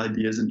get their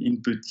ideas and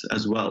inputs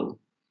as well.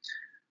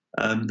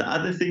 The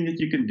other thing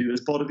that you can do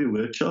as part of your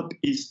workshop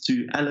is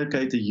to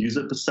allocate a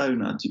user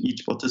persona to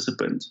each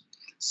participant.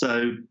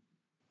 So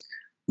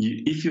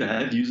if you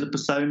have user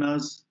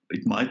personas,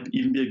 it might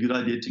even be a good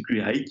idea to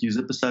create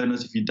user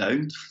personas if you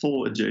don't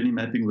for a journey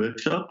mapping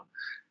workshop.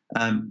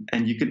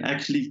 And you can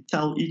actually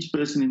tell each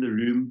person in the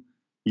room,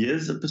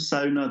 here's a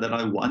persona that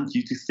I want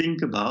you to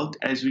think about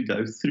as we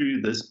go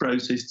through this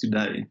process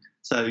today.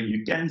 So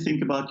you can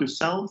think about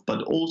yourself,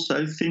 but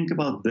also think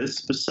about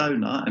this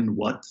persona and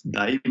what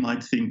they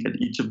might think at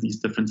each of these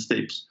different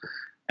steps.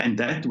 And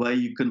that way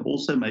you can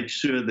also make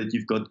sure that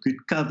you've got good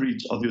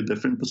coverage of your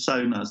different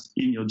personas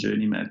in your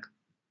journey map.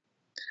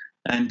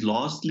 And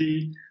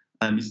lastly,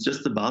 it's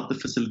just about the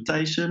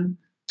facilitation.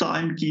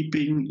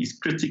 Timekeeping is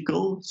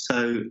critical.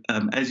 So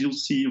as you'll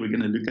see, we're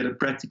going to look at a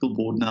practical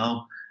board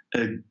now.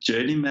 A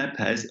journey map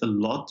has a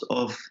lot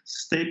of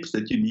steps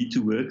that you need to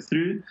work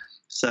through.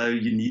 So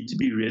you need to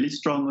be really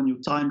strong on your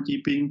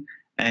timekeeping,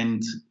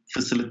 and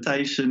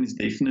facilitation is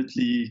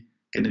definitely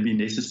going to be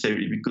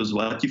necessary, because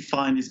what you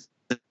find is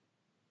that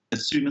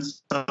as soon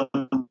as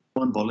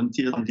someone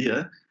volunteers an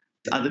idea,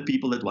 other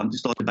people that want to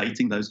start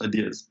debating those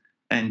ideas.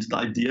 And the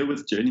idea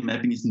with journey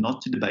mapping is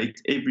not to debate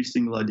every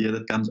single idea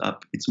that comes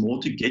up. It's more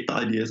to get the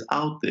ideas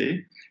out there,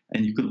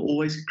 and you can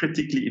always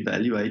critically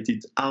evaluate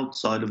it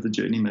outside of the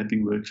journey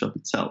mapping workshop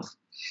itself.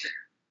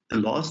 The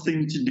last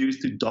thing to do is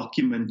to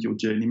document your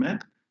journey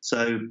map.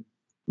 So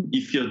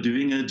if you're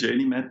doing a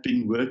journey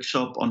mapping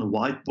workshop on a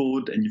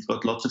whiteboard and you've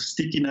got lots of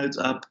sticky notes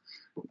up,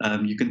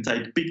 you can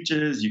take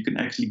pictures, you can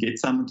actually get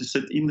someone to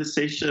sit in the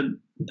session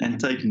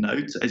and take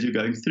notes as you're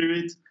going through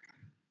it.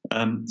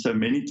 So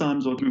many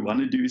times what we want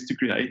to do is to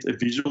create a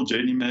visual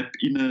journey map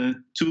in a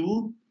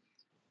tool,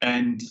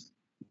 and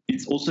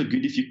it's also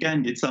good if you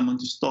can get someone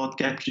to start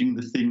capturing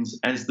the things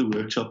as the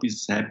workshop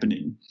is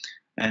happening.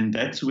 And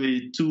that's where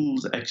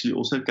tools actually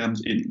also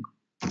comes in.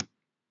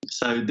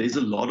 So there's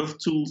a lot of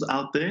tools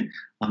out there.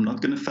 I'm not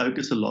going to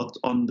focus a lot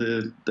on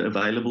the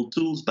available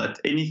tools, but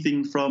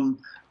anything from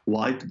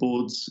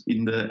whiteboards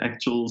in the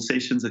actual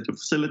sessions that you're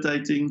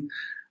facilitating,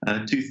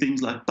 to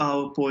things like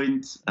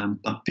PowerPoint.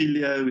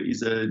 Papilio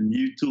is a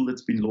new tool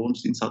that's been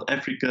launched in South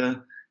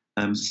Africa.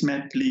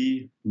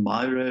 Smaply,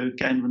 Miro,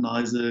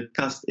 Canvanizer,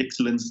 Cust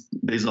Excellence.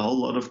 There's a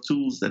whole lot of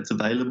tools that's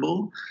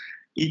available.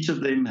 Each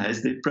of them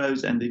has their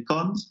pros and their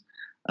cons.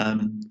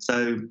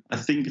 So I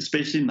think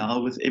especially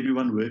now with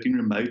everyone working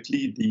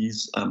remotely,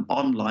 these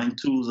online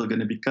tools are going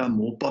to become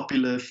more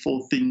popular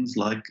for things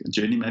like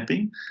journey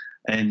mapping.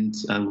 And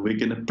we're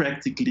going to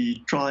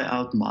practically try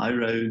out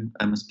Miro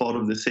as part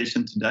of the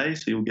session today,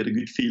 so you'll get a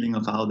good feeling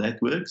of how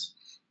that works.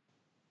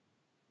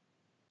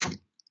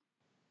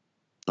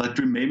 But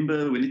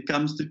remember, when it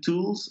comes to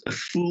tools, a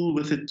fool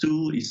with a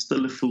tool is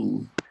still a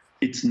fool.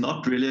 It's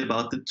not really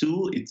about the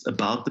tool, it's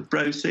about the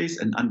process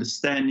and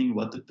understanding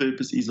what the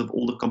purpose is of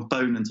all the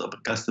components of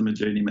a customer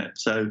journey map.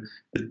 So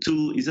the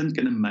tool isn't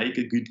going to make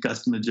a good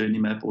customer journey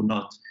map or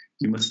not.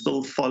 You must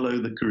still follow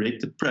the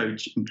correct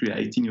approach in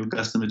creating your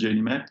customer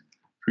journey map,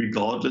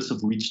 regardless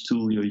of which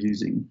tool you're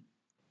using.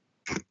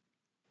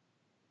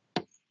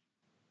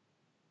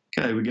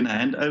 Okay, we're going to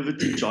hand over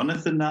to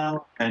Jonathan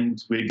now,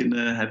 and we're going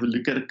to have a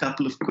look at a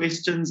couple of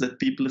questions that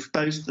people have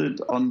posted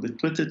on the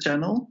Twitter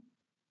channel.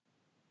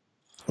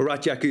 All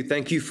right, Jaco,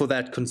 thank you for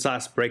that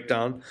concise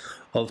breakdown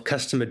of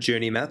customer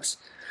journey maps.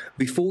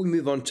 Before we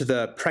move on to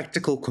the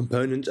practical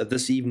component of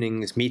this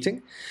evening's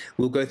meeting,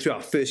 we'll go through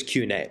our first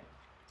Q&A.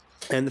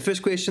 And the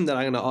first question that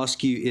I'm going to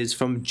ask you is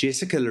from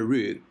Jessica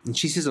LaRue, and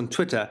she says on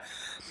Twitter,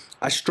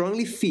 I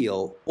strongly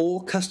feel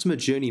all customer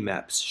journey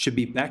maps should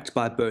be backed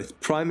by both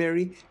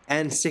primary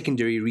and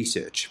secondary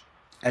research,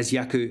 as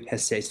Jaco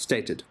has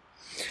stated.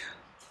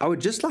 I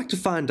would just like to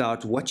find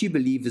out what you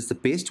believe is the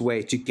best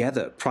way to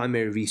gather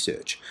primary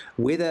research,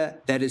 whether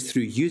that is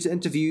through user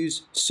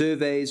interviews,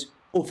 surveys,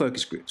 or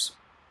focus groups.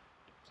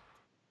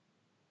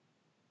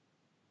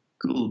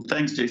 Cool.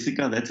 Thanks,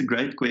 Jessica. That's a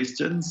great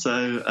question.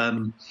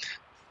 So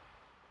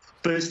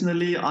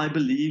personally, I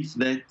believe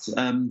that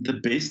the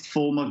best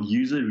form of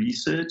user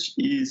research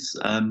is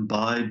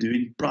by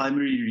doing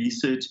primary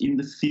research in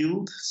the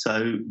field.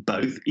 So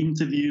both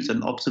interviews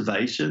and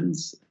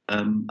observations.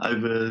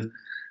 Over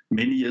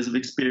many years of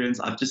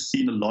experience, I've just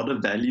seen a lot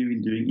of value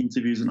in doing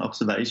interviews and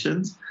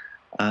observations.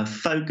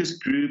 Focus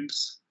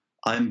groups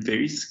I'm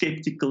very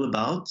skeptical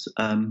about.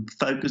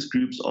 Focus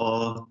groups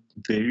are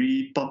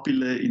very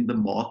popular in the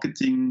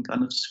marketing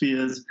kind of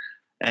spheres,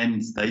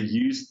 and they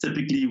use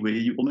typically where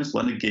you almost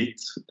want to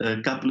get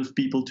a couple of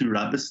people to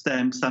rubber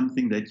stamp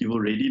something that you've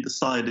already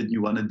decided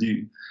you want to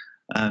do.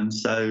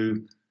 So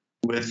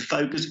with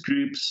focus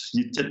groups,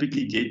 you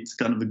typically get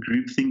kind of a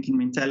group thinking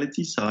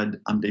mentality. So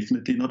I'm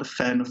definitely not a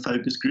fan of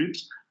focus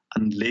groups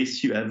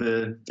unless you have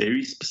a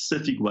very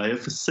specific way of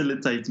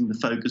facilitating the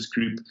focus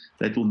group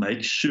that will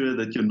make sure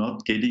that you're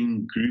not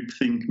getting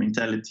groupthink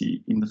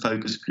mentality in the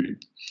focus group.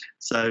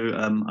 So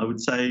I would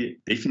say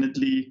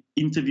definitely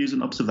interviews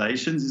and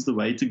observations is the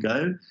way to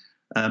go.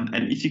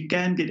 And if you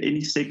can get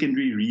any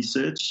secondary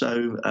research,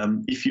 so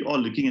if you are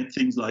looking at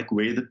things like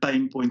where the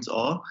pain points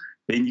are,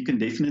 then you can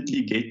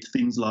definitely get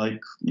things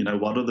like,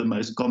 what are the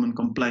most common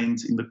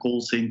complaints in the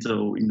call center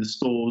or in the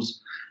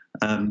stores.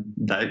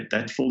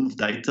 That form of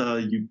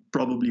data you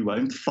probably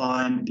won't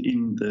find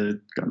in the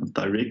kind of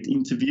direct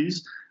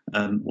interviews,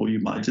 or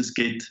you might just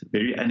get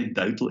very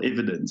anecdotal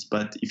evidence.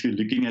 But if you're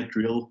looking at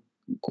real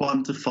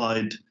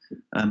quantified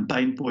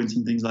pain points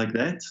and things like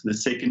that, the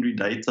secondary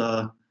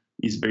data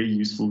is very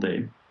useful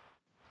there.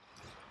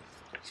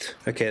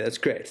 Okay, that's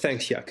great.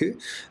 Thanks, Jaco.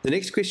 The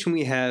next question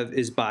we have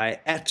is by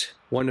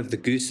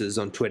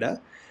 @oneofthegooses on Twitter,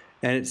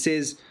 and it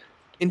says,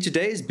 in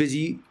today's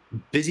busy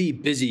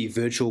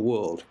virtual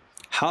world,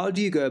 how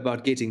do you go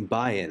about getting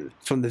buy-in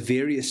from the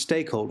various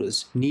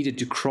stakeholders needed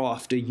to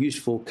craft a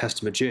useful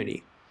customer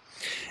journey?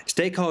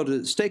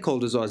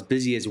 Stakeholders are as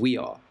busy as we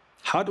are.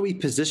 How do we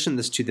position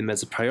this to them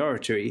as a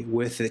priority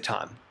worth their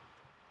time?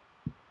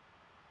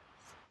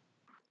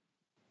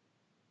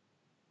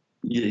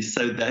 Yes,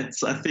 so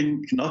that's, I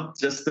think, not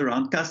just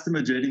around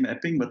customer journey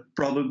mapping, but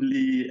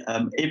probably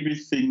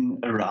everything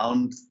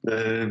around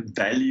the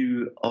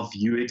value of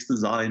UX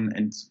design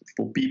and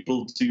for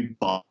people to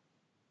buy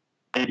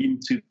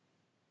into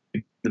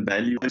the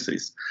value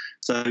process.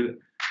 So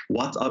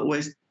what I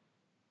always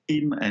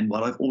aim and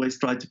what I've always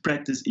tried to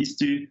practice is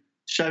to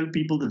show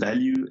people the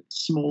value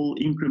small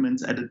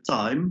increments at a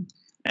time.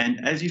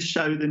 And as you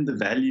show them the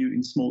value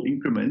in small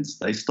increments,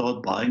 they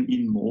start buying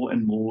in more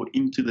and more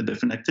into the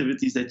different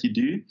activities that you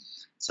do.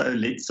 So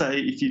let's say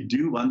if you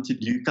do want to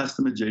do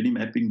customer journey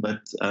mapping,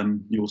 but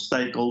your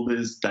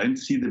stakeholders don't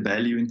see the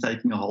value in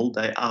taking a whole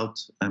day out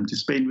to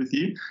spend with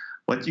you,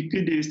 what you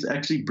could do is to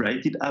actually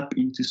break it up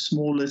into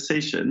smaller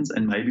sessions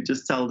and maybe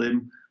just tell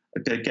them,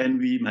 okay, can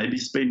we maybe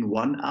spend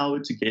 1 hour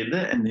together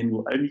and then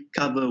we'll only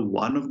cover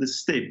one of the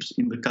steps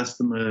in the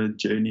customer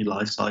journey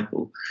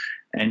lifecycle.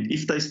 And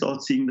if they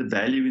start seeing the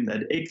value in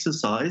that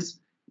exercise,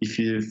 if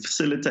you're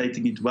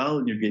facilitating it well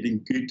and you're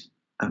getting good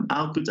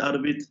output out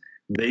of it,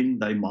 then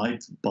they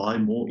might buy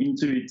more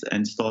into it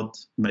and start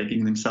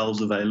making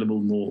themselves available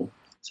more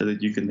so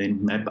that you can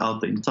then map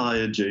out the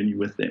entire journey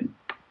with them.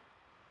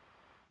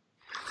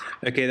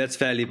 Okay, that's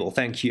valuable.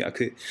 Thank you,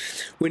 Jaco.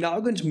 We're now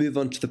going to move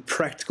on to the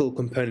practical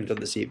component of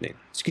this evening.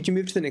 So could you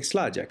move to the next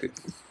slide, Jaco?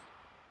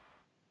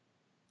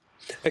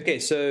 Okay,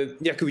 so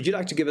Jaco, would you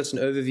like to give us an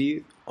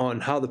overview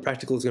on how the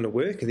practical is going to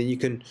work? And then you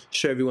can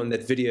show everyone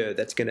that video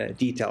that's going to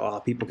detail how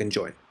people can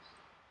join.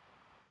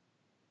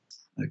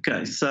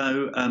 Okay,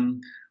 so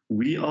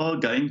we are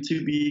going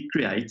to be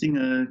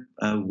creating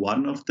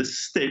one of the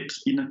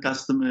steps in a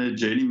customer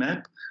journey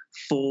map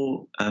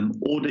for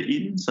Order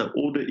In. So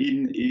Order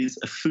In is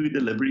a food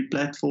delivery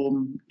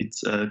platform.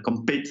 It's a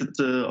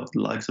competitor of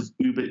the likes of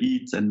Uber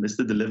Eats and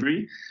Mr.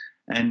 Delivery.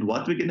 And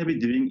what we're going to be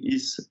doing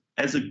is,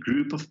 as a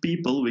group of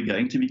people, we're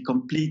going to be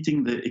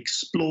completing the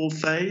explore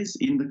phase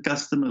in the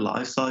customer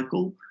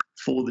lifecycle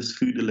for this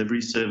food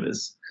delivery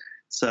service.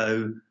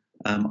 So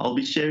I'll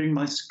be sharing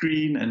my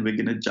screen and we're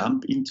going to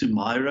jump into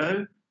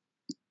Miro.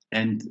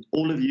 And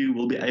all of you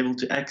will be able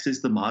to access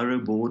the Miro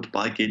board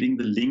by getting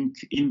the link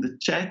in the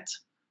chat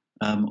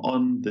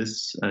on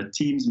this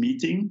Teams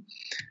meeting.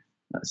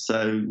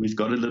 So we've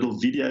got a little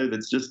video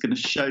that's just going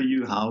to show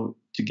you how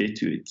to get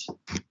to it.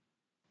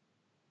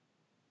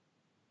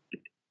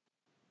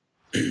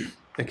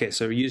 Okay,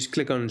 so you just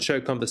click on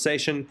Show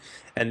Conversation,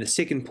 and the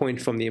second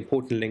point from the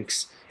important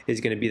links is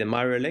going to be the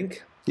Miro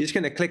link. You're just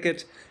going to click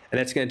it, and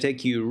that's going to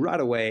take you right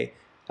away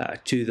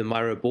to the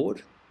Miro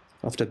board.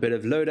 After a bit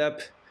of load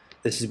up,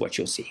 this is what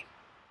you'll see.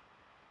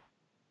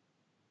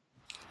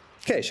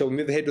 Okay, shall we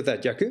move ahead with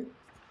that, Jaco?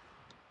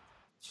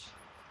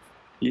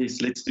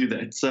 Yes, let's do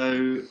that.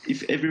 So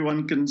if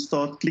everyone can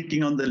start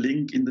clicking on the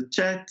link in the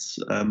chat,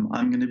 I'm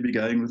going to be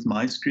going with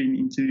my screen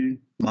into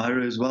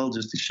Miro as well,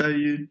 just to show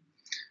you.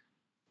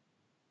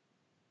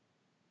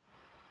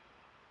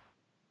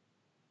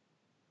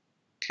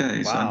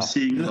 Okay, wow. So I'm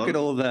seeing look at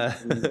all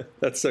the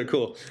that's so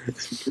cool.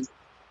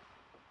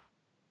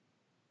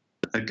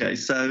 Okay,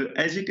 so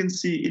as you can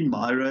see in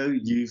Miro,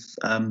 you've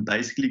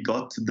basically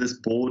got this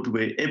board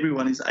where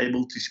everyone is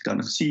able to kind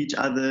of see each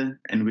other,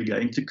 and we're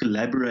going to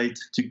collaborate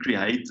to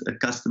create a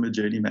customer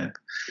journey map.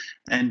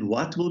 And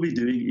what we'll be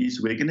doing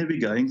is we're going to be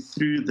going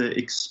through the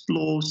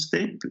explore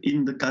step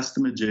in the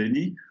customer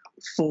journey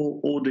for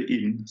order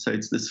in. So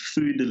it's this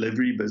food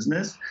delivery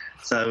business.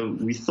 So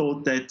we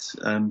thought that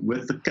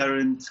with the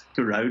current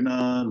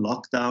corona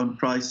lockdown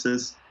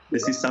crisis,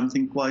 this is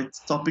something quite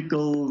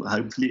topical.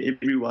 Hopefully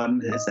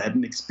everyone has had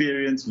an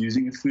experience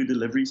using a food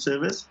delivery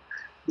service.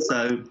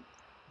 So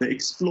the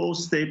explore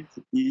step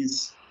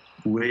is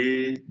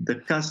where the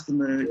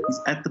customer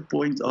is at the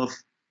point of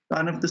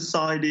kind of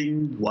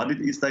deciding what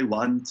it is they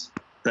want.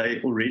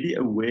 They're already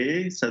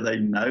aware, so they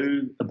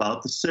know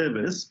about the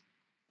service,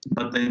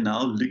 but they're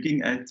now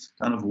looking at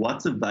kind of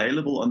what's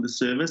available on the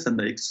service, and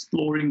they're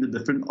exploring the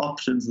different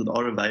options that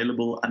are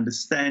available,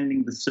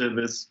 understanding the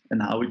service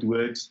and how it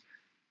works.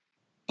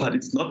 But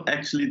it's not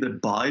actually the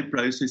buy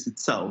process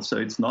itself. So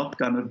it's not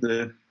kind of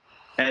the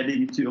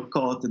adding to your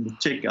cart and the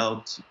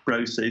checkout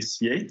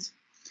process yet.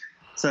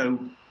 So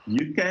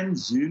you can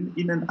zoom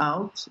in and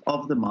out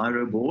of the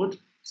Miro board.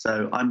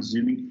 So I'm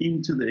zooming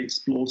into the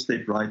explore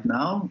step right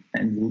now,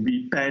 and we'll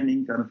be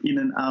panning kind of in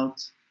and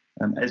out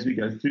as we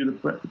go through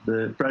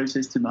the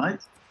process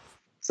tonight.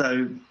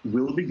 So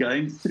we'll be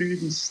going through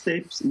these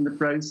steps in the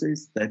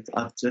process that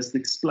I've just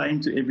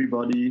explained to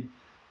everybody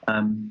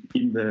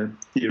in the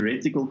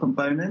theoretical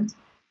component,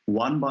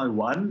 one by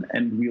one,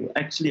 and we'll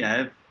actually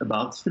have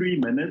about 3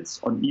 minutes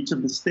on each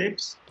of the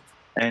steps,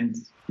 and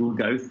we'll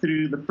go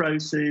through the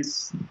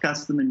process,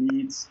 customer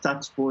needs,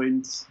 touch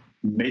points,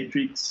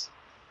 metrics,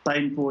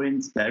 pain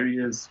points,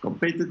 barriers,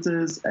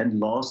 competitors, and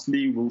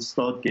lastly, we'll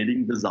start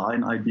getting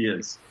design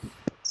ideas.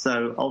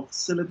 So I'll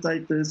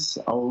facilitate this,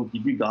 I'll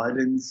give you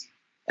guidance,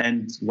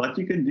 and what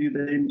you can do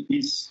then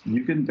is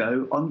you can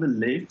go on the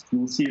left,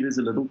 you'll see there's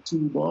a little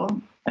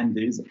toolbar, and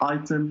there's an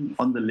item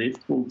on the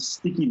left called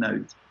sticky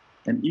note.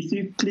 And if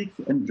you click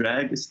and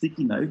drag a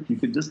sticky note, you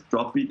can just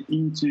drop it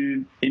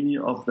into any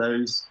of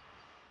those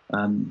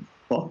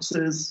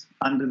boxes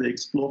under the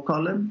explore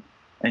column,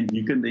 and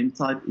you can then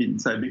type in.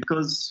 So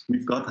because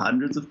we've got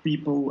hundreds of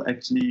people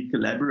actually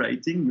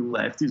collaborating, you'll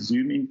have to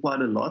zoom in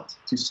quite a lot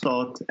to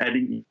start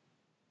adding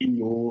in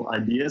your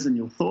ideas and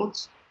your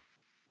thoughts.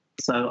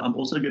 So I'm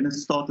also going to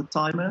start a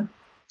timer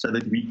so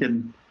that we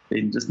can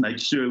then just make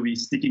sure we're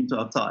sticking to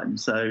our time.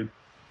 So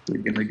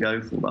we're going to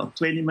go for about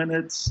 20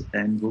 minutes,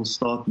 and we'll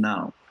start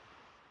now.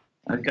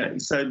 Okay,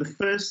 so the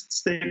first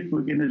step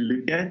we're going to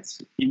look at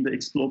in the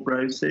explore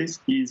process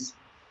is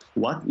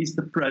what is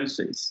the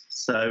process?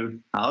 So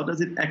how does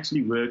it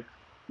actually work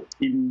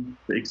in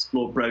the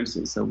explore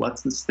process? So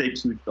what's the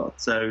steps we've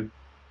got? So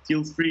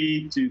feel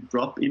free to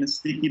drop in a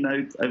sticky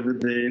note over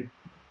there.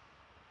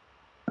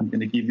 I'm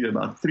going to give you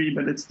about 3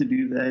 minutes to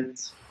do that,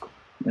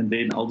 and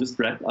then I'll just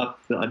wrap up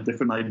the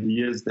different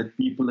ideas that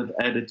people have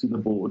added to the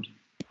board.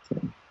 So.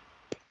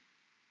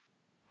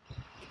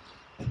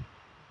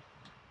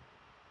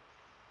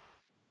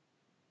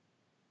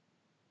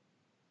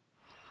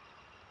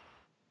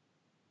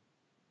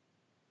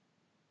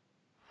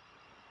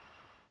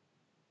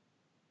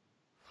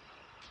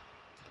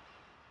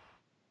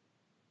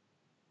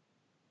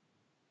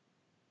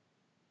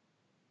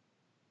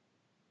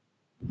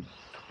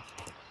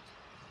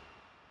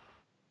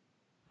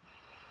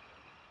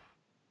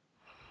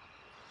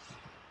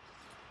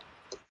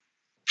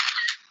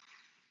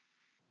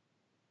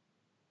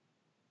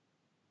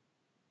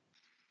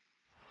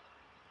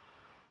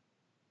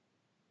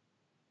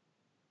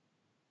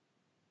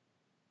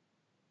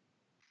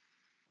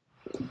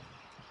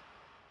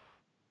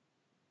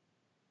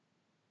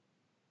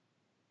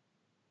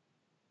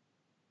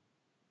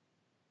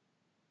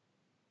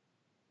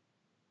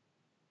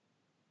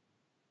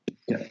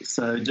 Okay,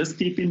 so just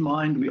keep in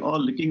mind we are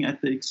looking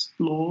at the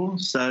explore.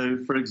 So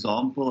for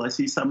example, I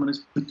see someone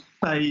has put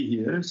pay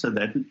here, so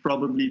that would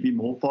probably be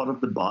more part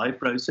of the buy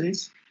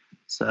process.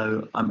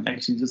 So I'm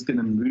actually just going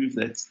to move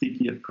that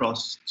sticky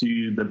across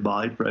to the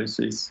buy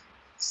process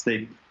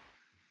step.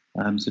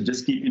 So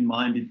just keep in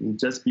mind it will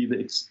just be the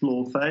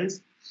explore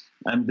phase.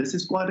 This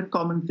is quite a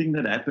common thing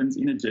that happens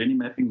in a journey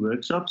mapping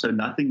workshop, so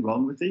nothing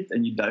wrong with it,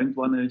 and you don't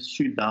want to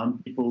shoot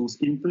down people's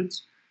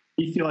inputs.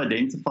 If you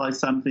identify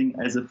something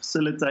as a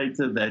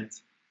facilitator that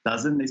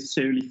doesn't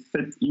necessarily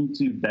fit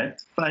into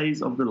that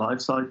phase of the life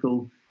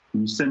cycle,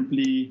 you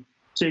simply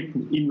check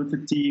in with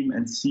the team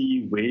and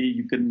see where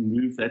you can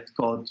move that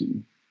card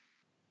to.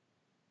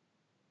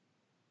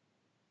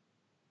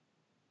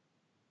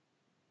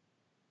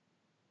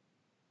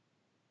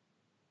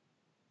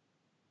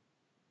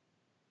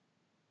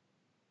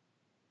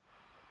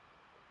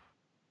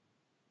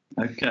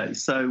 Okay,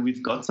 so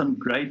we've got some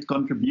great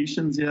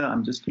contributions here.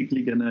 I'm just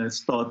quickly going to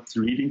start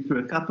reading through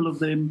a couple of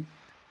them.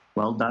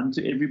 Well done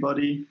to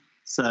everybody.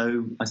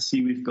 So I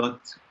see we've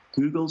got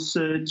Google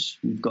search,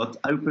 we've got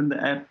open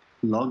the app,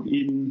 log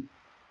in,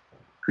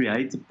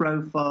 create a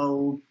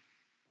profile,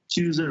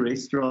 choose a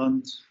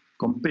restaurant,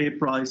 compare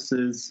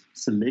prices,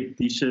 select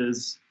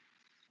dishes,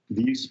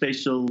 view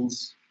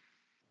specials.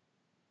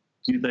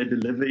 Do they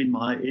deliver in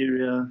my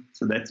area?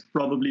 So that's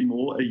probably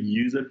more a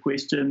user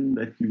question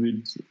that you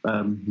would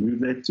move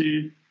that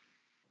to.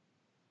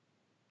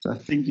 So I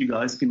think you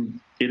guys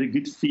can get a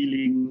good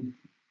feeling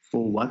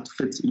for what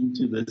fits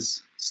into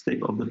this step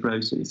of the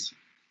process.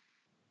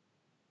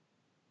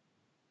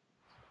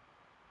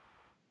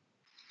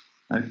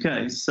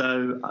 Okay,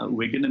 so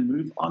we're going to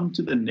move on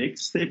to the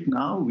next step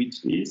now,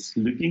 which is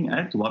looking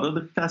at what are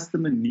the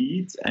customer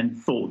needs and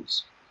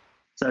thoughts.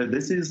 So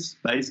this is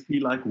basically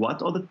like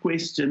what are the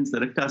questions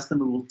that a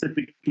customer will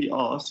typically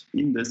ask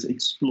in this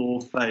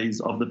explore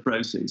phase of the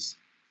process.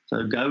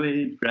 So go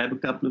ahead, grab a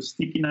couple of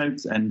sticky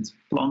notes and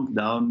plonk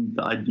down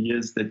the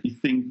ideas that you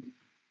think,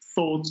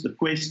 thoughts, the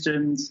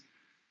questions,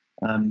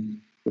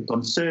 the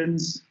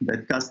concerns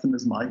that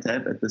customers might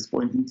have at this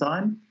point in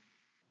time.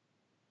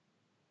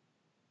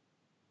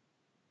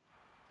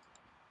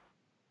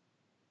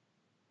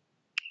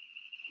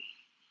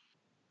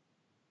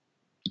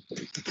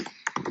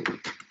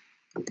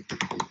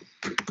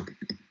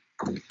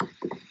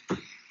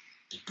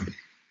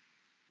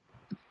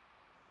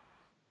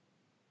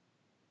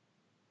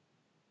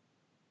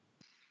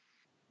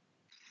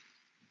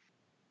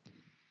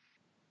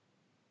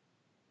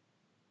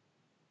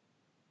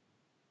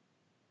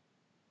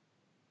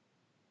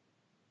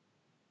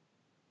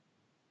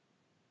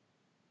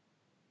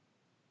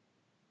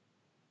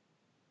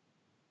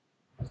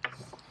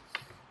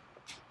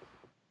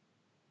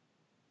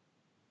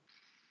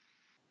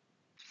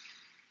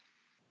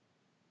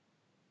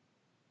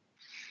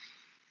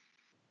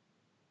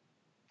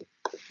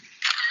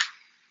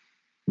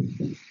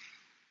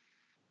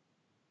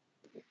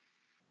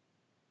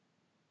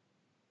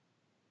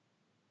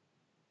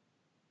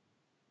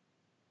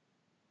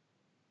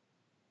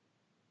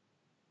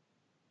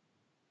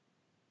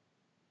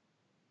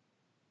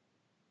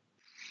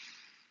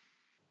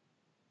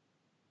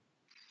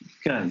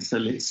 Okay, so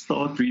let's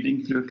start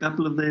reading through a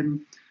couple of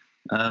them.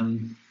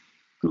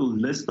 Cool,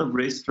 list of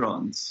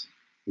restaurants.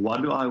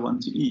 What do I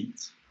want to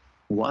eat?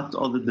 What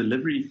are the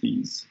delivery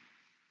fees?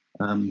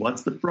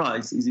 What's the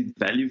price? Is it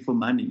value for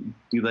money?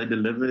 Do they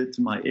deliver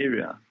to my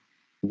area?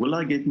 Will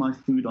I get my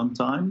food on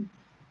time?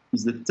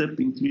 Is the tip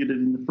included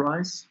in the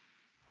price?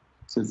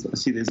 So I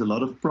see there's a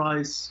lot of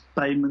price,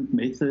 payment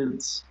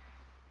methods.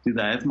 Do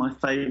they have my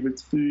favorite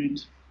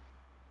food?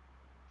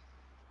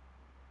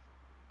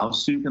 How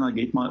soon can I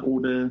get my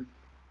order?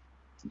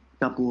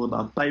 A couple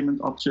about payment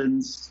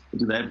options.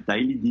 Do they have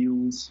daily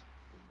deals?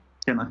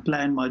 Can I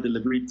plan my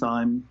delivery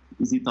time?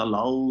 Is it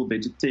halal,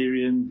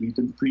 vegetarian,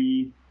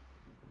 gluten-free?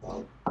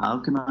 How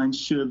can I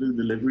ensure the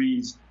delivery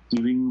is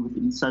doing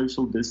within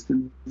social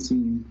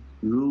distancing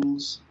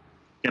rules?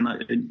 Can I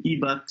earn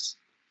e-bucks?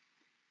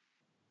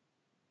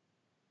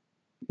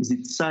 Is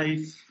it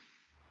safe?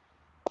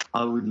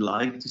 I would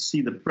like to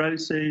see the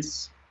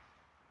process.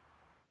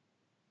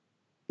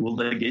 Will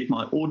they get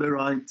my order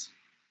right?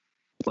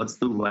 What's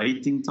the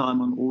waiting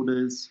time on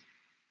orders?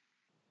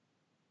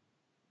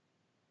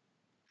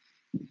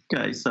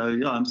 Okay, so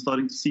yeah, I'm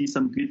starting to see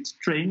some good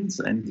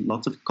trends and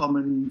lots of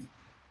common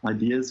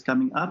ideas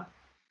coming up.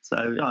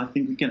 So yeah, I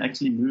think we can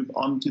actually move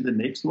on to the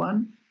next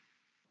one.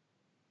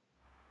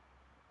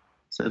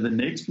 So the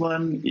next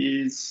one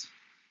is,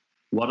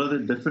 what are the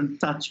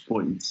different touch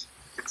points?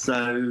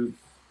 So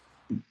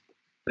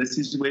this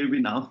is where we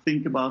now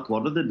think about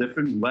what are the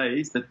different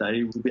ways that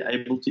they will be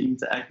able to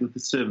interact with the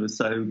service.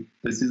 So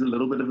this is a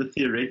little bit of a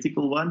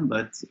theoretical one,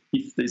 but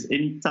if there's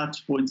any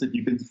touch points that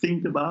you can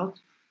think about,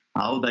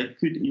 how they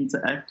could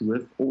interact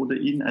with Order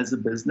In as a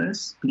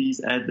business,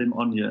 please add them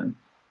on here.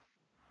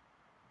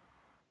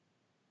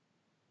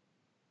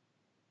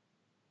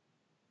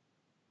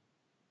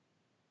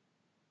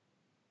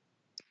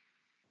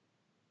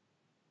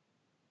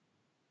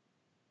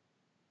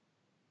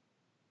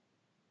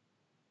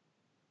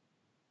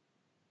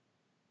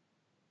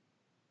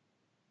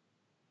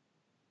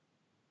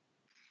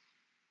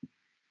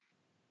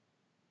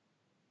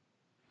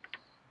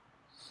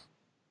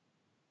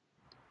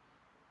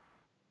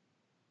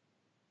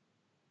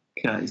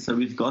 Okay, so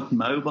we've got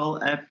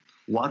mobile app,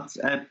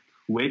 WhatsApp,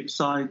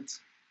 website,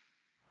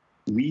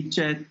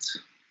 WeChat,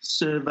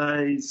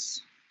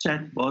 surveys,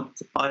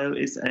 chatbot,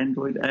 iOS,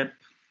 Android app,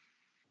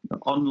 the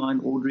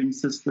online ordering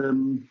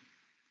system,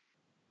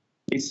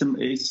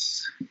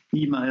 SMS,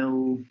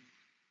 email,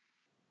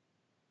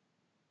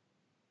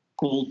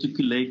 call to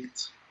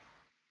collect,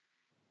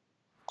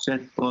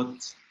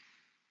 chatbot.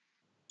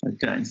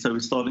 Okay, so we're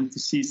starting to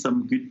see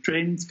some good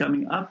trends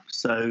coming up.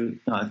 So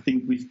I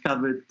think we've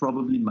covered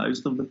probably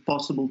most of the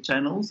possible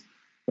channels.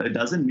 But it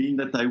doesn't mean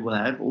that they will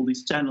have all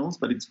these channels,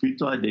 but it's good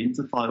to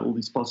identify all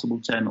these possible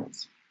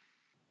channels.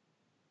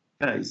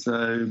 Okay,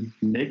 so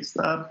next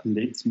up,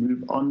 let's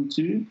move on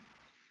to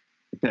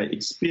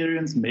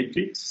experience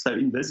metrics. So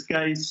in this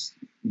case,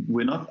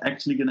 we're not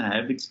actually going to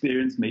have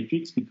experience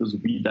metrics because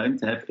we don't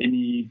have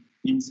any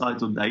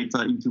insight or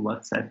data into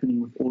what's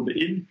happening with Order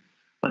In.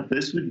 But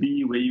this would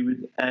be where you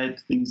would add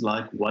things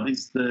like what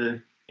is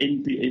the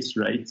NPS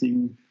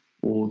rating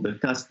or the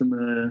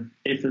customer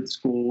effort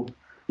score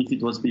if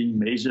it was being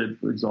measured,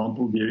 for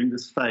example, during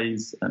this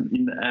phase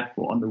in the app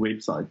or on the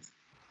website.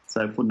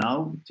 So for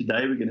now,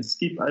 today, we're going to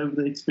skip over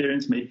the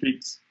experience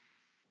metrics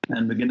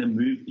and we're going to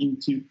move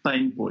into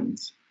pain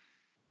points.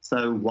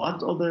 So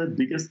what are the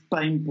biggest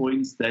pain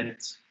points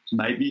that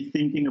maybe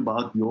thinking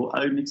about your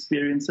own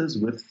experiences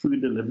with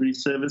food delivery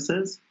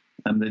services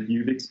and that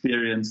you've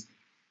experienced?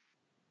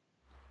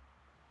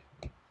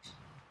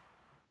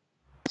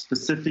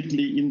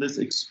 specifically in this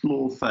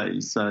explore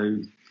phase. So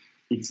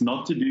it's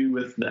not to do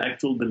with the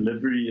actual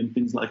delivery and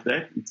things like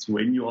that. It's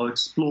when you are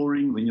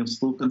exploring, when you're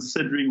still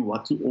considering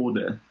what to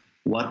order.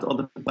 What are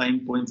the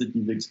pain points that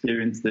you've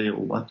experienced there,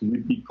 or what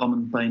would be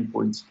common pain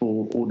points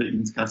for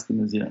order-ins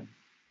customers here?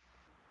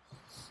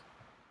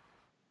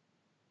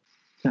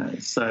 Okay,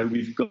 so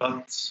we've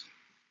got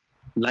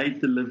late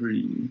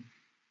delivery,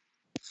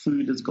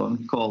 food has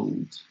gone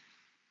cold,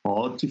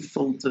 hard to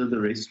filter the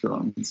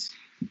restaurants,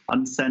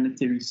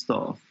 unsanitary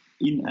staff,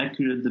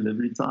 inaccurate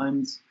delivery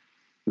times,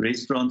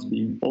 restaurants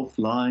being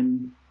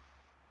offline.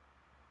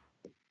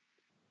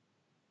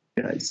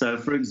 Okay, so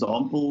for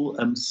example,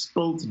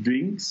 spilled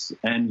drinks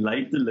and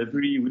late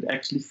delivery would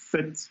actually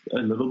fit a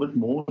little bit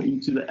more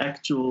into the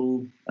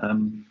actual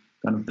kind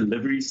of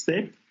delivery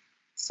step.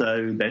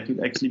 So that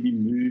would actually be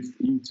moved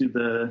into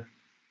the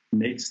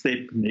next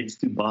step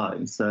next to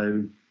buy.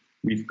 So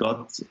we've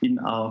got in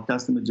our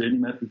customer journey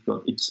map, we've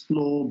got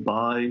explore,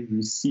 buy,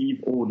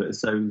 receive, order.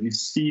 So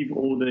receive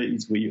order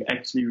is where you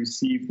actually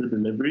receive the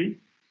delivery.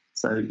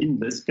 So in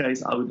this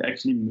case, I would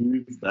actually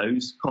move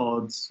those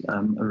cards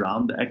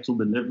around the actual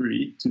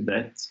delivery to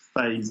that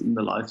phase in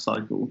the life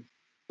cycle.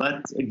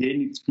 But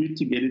again, it's good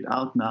to get it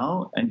out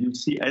now, and you'll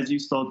see as you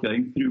start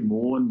going through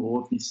more and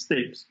more of these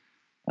steps,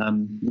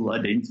 you'll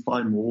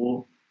identify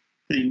more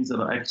things that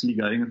are actually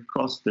going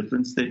across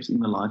different steps in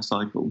the life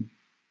cycle.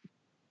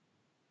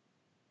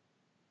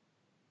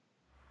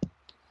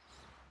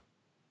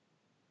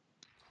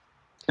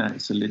 Okay,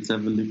 so let's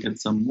have a look at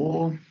some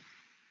more.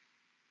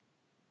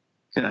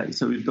 Okay,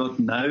 so we've got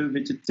no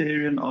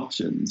vegetarian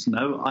options,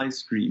 no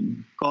ice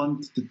cream,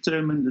 can't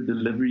determine the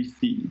delivery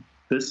fee,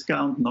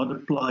 discount not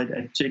applied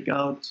at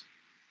checkout,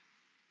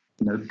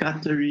 no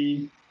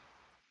cutlery,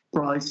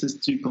 price is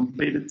too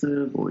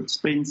competitive or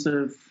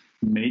expensive,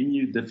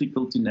 menu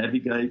difficult to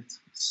navigate,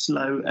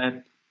 slow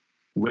app,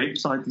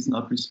 website is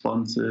not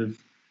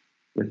responsive,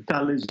 the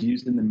colors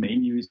used in the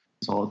menu is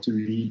hard to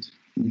read,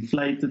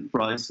 inflated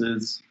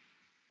prices,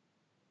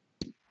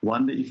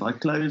 wonder if I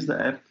close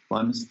the app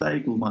by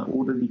mistake, will my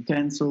order be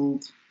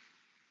cancelled?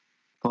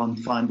 Can't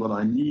find what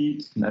I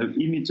need. No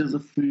images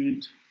of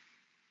food.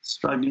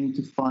 Struggling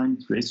to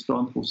find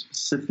restaurant for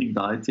specific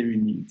dietary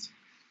needs.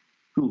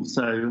 Cool.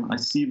 So I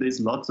see there's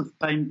lots of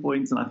pain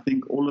points, and I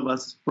think all of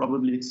us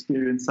probably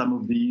experienced some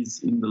of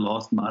these in the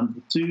last month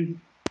or two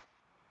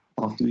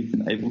after we've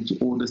been able to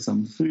order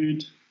some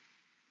food.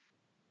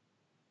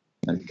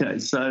 Okay,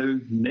 so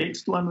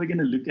next one we're going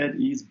to look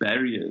at is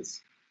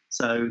barriers.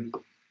 So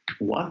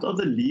what are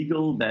the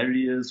legal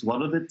barriers?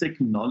 What are the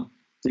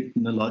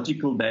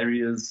technological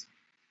barriers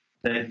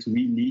that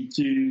we need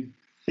to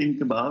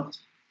think about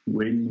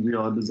when we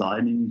are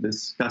designing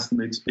this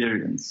customer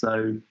experience?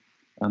 So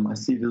I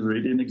see there's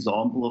already an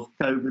example of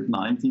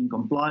COVID-19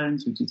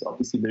 compliance, which is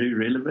obviously very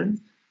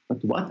relevant.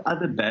 But what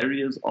other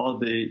barriers are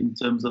there in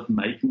terms of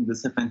making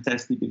this a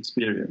fantastic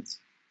experience?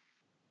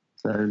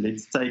 So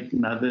let's take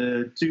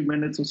another 2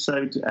 minutes or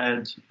so to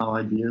add our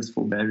ideas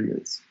for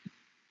barriers.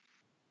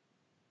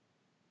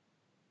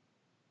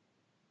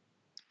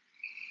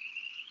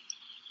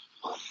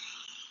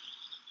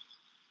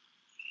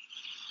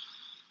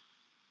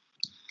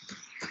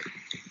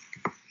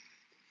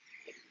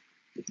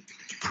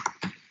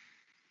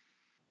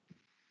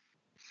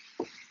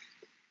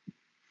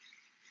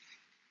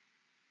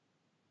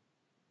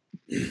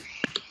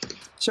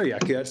 So,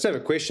 Jaco, I just have a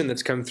question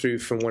that's come through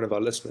from one of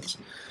our listeners.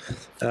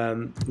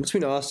 What's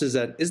been asked is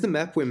that, is the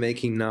map we're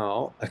making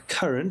now a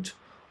current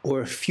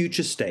or a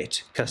future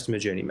state customer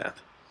journey map?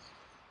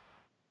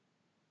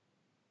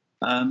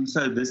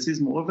 So this is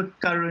more of a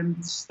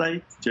current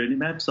state journey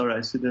map. Sorry,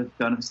 I should have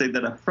kind of said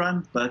that up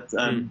front, but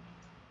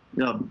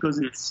yeah, because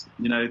it's,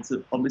 it's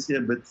obviously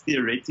a bit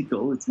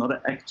theoretical. It's not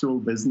an actual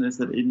business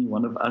that any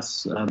one of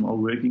us are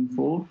working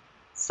for.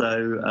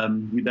 So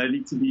we don't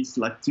need to be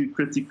too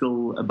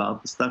critical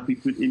about the stuff we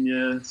put in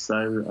here.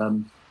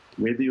 So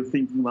whether you're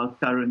thinking about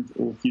current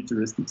or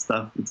futuristic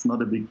stuff, it's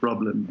not a big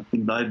problem. I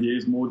think the idea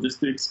is more just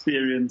to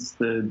experience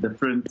the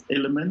different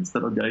elements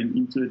that are going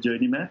into a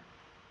journey map.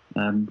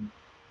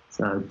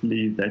 So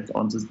hopefully that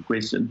answers the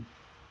question.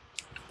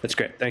 That's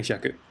great. Thanks,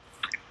 Jaco.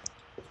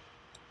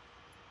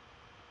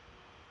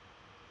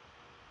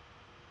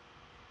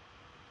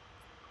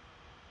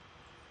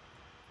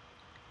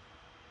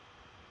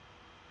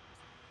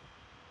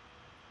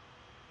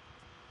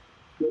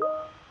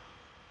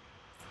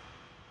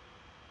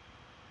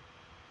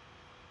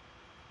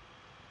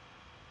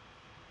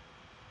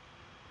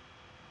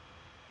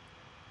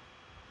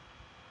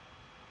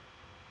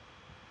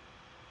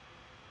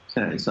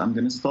 Okay, so I'm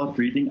going to start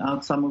reading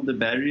out some of the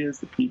barriers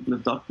that people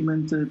have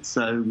documented.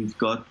 So we've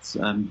got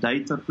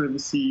data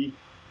privacy,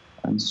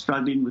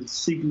 struggling with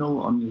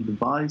signal on your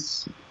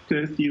device,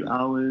 curfew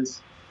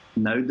hours,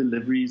 no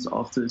deliveries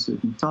after a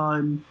certain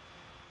time,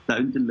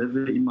 don't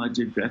deliver in my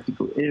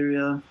geographical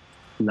area,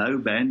 low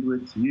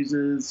bandwidth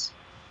users,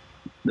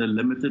 the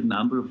limited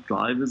number of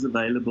drivers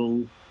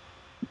available,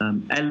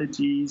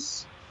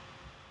 allergies,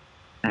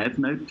 have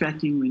no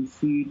tracking when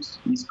food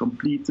is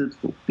completed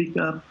for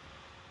pickup,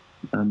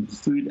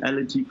 Food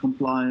allergy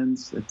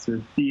compliance, it's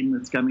a theme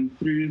that's coming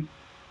through.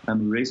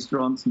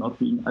 Restaurants not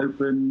being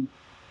open,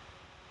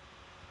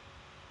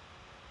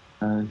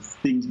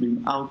 things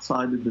being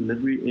outside the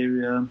delivery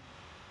area,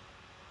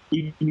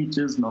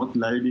 images not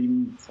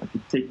loading, it's like a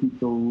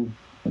technical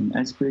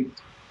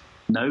aspect,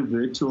 no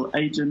virtual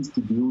agents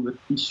to deal with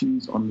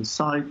issues on the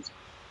site,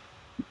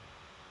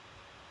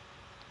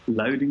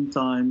 loading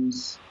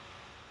times,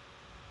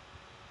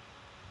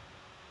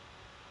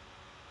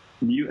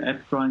 new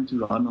app trying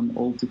to run on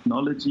old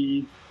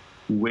technology,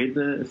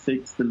 weather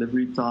affects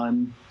delivery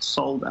time,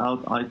 sold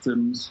out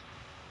items.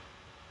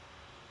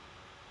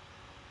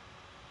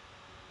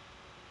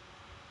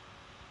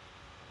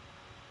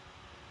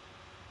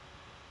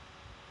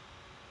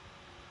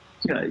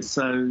 Okay,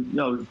 so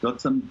yeah, we've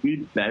got some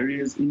good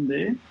barriers in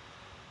there.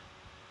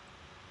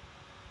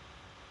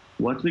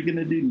 What we're going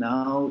to do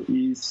now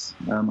is,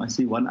 I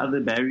see one other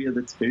barrier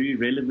that's very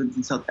relevant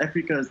in South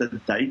Africa is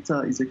that data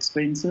is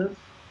expensive.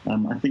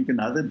 I think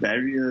another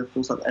barrier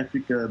for South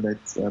Africa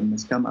that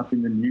has come up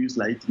in the news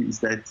lately is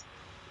that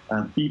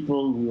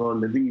people who are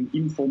living in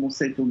informal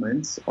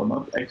settlements are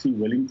not actually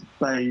willing to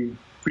pay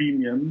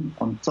premium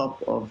on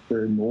top of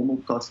the normal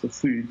cost of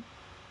food.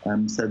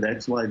 So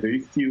that's why very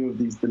few of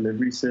these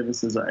delivery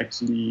services are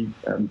actually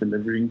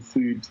delivering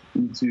food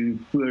into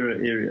poorer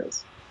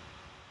areas.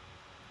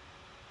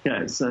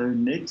 Okay, so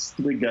next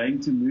we're going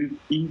to move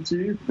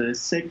into the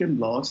second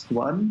last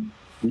one,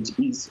 which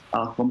is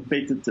our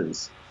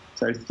competitors.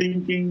 So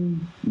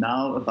thinking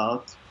now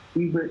about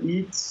Uber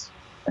Eats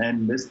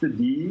and Mr.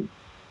 D,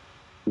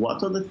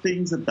 what are the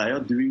things that they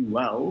are doing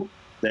well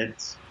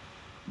that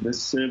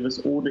this service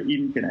Order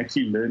In can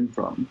actually learn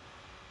from?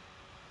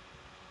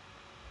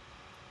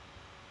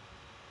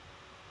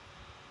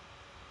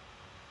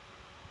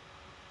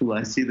 Oh,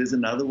 I see there's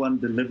another one,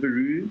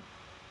 Deliveroo.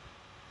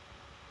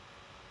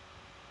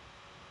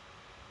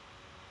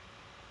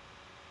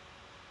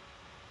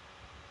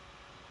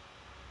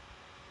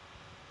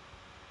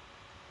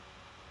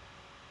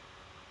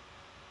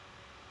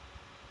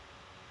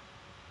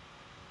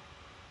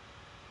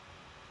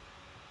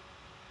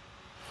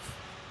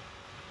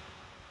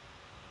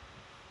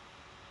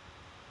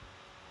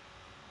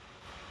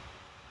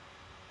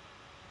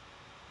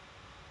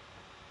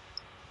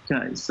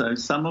 Okay, so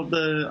some of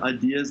the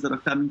ideas that are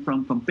coming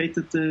from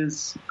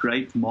competitors,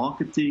 great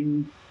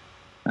marketing,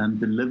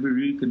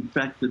 Deliveroo can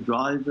track the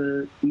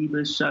driver,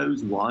 Uber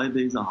shows why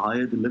there's a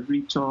higher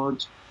delivery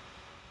charge,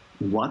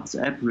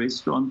 WhatsApp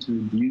restaurant to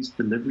reduce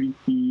delivery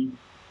fee,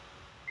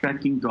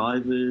 tracking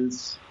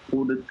drivers,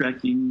 order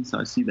tracking, so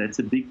I see that's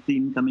a big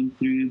theme coming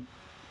through,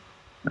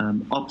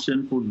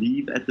 option for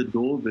leave at the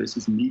door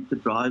versus meet the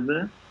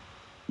driver.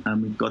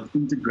 We've got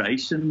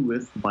integration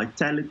with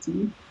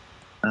Vitality,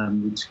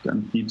 which kind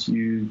of gives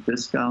you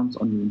discounts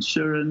on your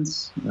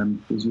insurance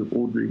because you're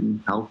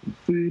ordering healthy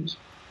food.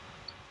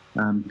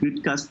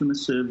 Good customer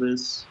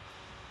service,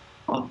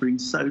 offering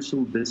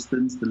social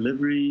distance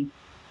delivery.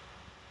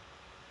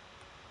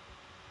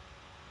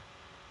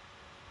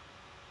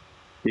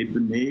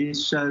 Debonair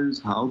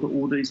shows how the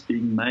order is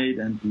being made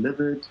and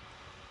delivered.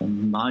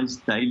 Nice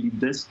daily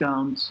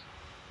discounts,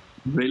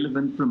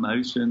 relevant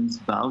promotions,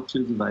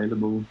 vouchers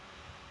available,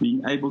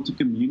 being able to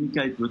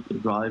communicate with the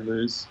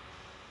drivers,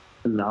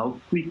 allow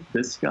quick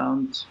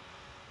discount,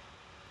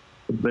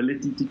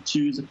 ability to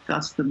choose a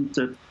custom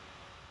tip,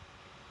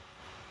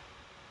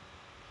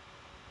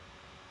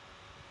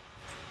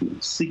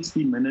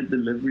 60-minute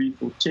delivery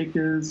for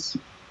checkers.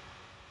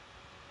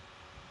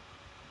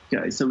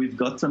 Okay, so we've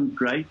got some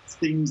great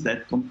things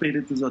that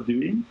competitors are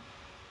doing.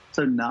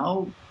 So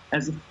now,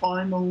 as a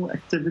final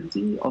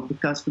activity of the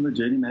customer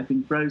journey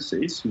mapping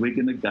process, we're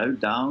going to go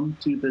down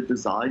to the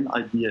design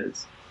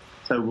ideas.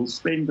 So we'll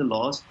spend the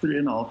last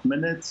 3.5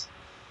 minutes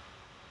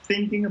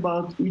thinking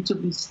about each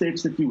of these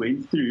steps that you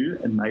went through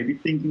and maybe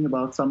thinking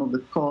about some of the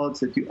cards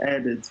that you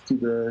added to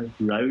the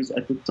rows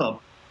at the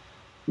top.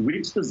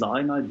 Which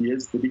design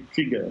ideas did it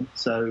trigger?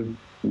 So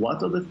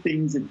what are the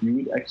things that you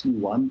would actually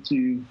want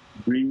to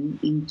bring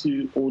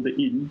into Order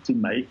In to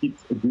make it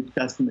a good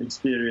customer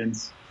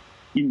experience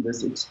in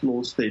this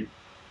explore step?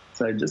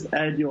 So just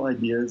add your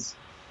ideas.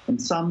 And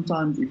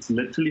sometimes it's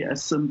literally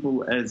as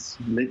simple as,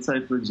 let's say,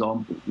 for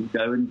example, you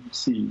go and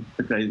see,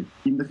 okay,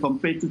 in the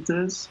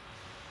competitors,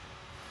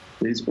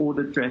 there's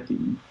order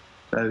tracking.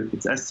 So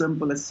it's as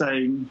simple as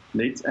saying,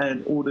 let's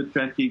add order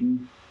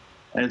tracking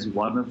as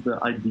one of the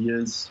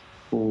ideas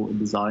for a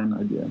design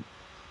idea.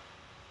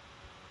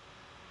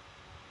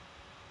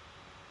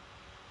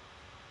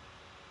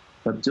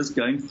 But just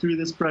going through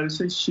this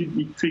process should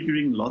be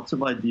triggering lots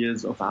of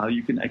ideas of how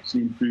you can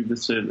actually improve the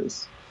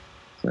service.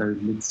 So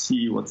let's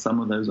see what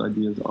some of those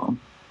ideas are.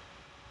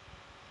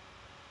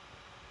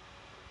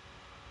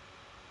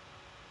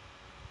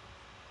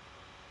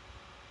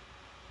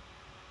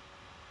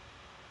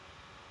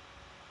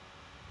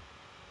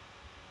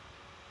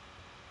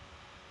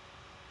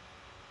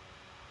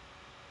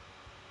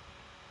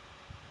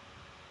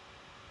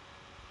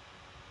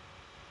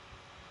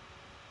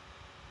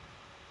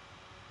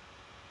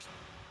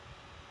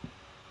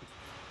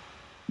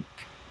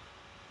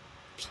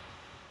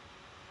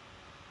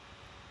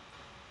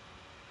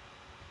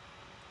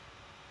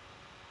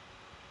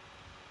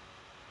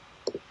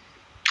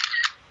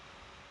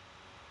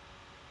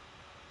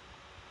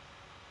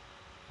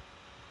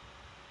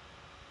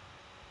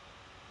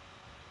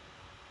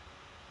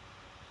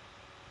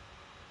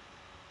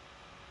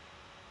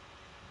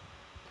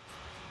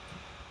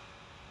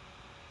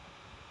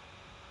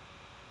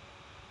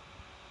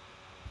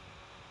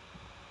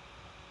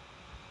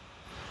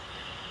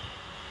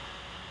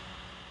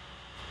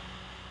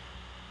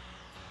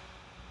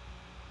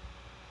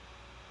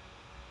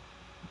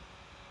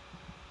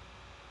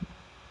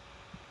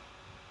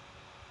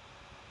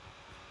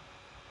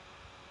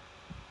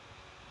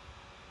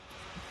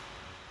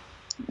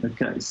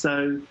 Okay,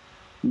 so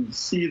you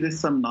see there's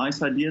some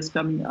nice ideas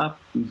coming up.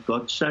 We've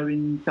got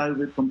showing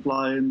COVID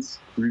compliance,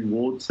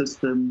 reward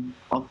system,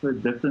 offer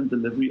different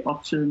delivery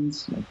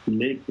options like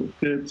collect or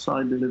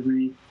curbside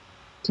delivery,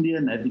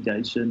 clear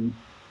navigation,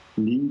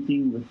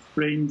 linking with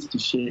friends to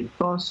share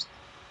cost,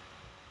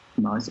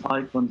 nice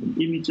icons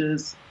and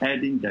images,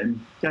 adding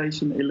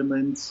gamification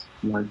elements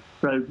like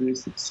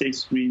progress, success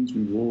screens,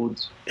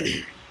 rewards,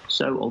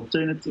 show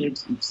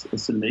alternatives if a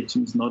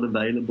selection is not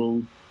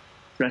available,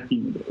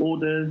 tracking the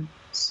order,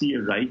 see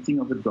a rating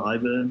of a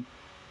driver,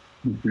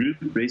 group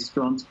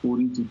restaurants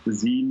according to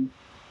cuisine,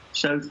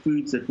 show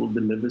foods that will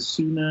deliver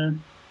sooner,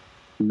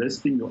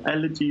 listing your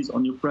allergies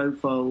on your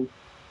profile,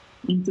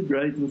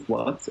 integrate with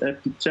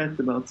WhatsApp to chat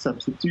about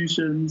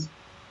substitutions,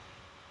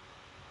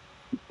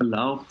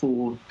 allow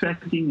for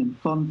tracking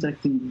and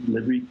contacting the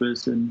delivery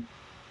person,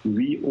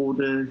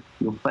 reorder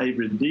your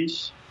favorite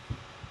dish,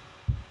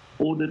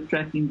 order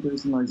tracking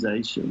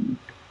personalization,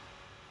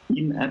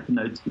 in-app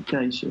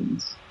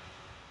notifications,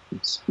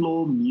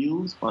 explore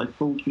meals by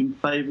filtering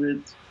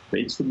favorite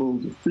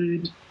vegetables or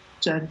food,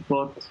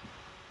 chatbot,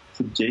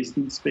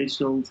 suggesting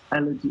specials,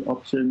 allergy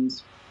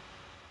options.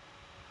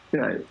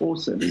 Okay,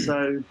 awesome.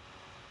 So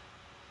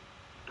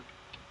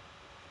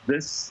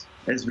this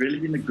has really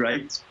been a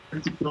great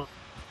practical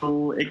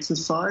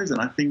exercise, and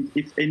I think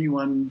if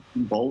anyone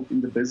involved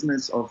in the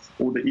business of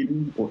Order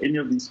In or any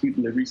of these food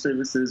delivery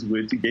services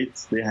were to get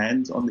their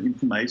hands on the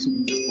information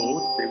in the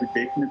board, there would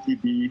definitely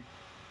be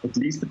at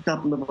least a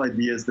couple of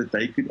ideas that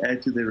they could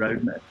add to their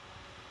roadmap.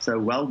 So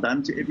well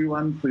done to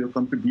everyone for your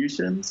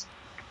contributions,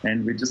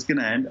 and we're just going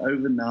to hand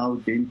over now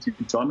again to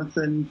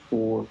Jonathan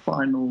for a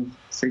final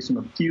session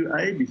of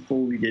QA before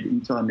we get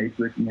into our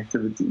networking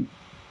activity.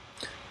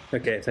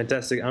 Okay,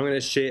 fantastic. I'm going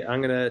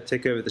to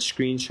take over the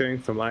screen sharing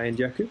from my end,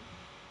 Jaco.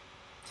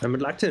 I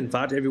would like to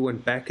invite everyone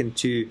back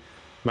into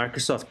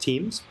Microsoft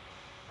Teams.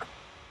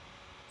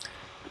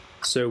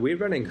 So we're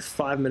running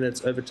 5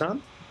 minutes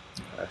overtime.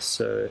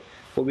 So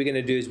what we're going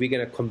to do is we're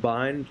going to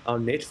combine our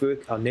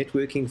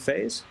networking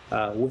phase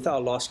with our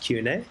last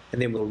Q&A,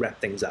 and then we'll wrap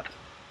things up.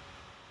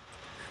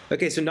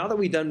 Okay, so now that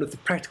we're done with the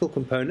practical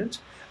component,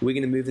 we're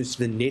going to move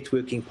into the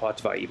networking part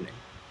of our evening.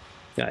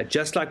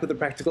 Just like with the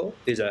practical,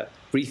 there's a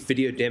brief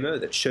video demo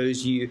that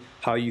shows you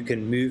how you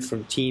can move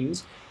from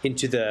Teams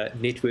into the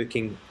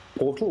networking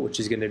portal, which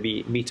is going to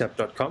be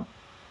meetup.com.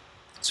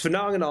 So for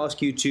now, I'm going to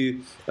ask you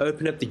to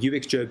open up the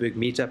UX Joburg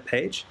meetup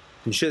page,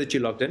 ensure that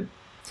you're logged in,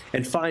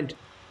 and find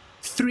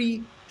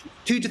 2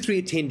 to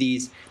 3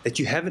 attendees that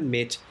you haven't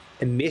met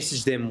and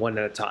message them one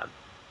at a time.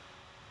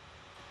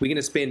 We're going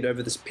to spend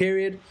over this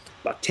period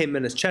about 10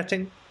 minutes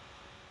chatting,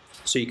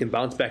 so you can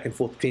bounce back and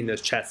forth between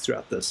those chats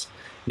throughout this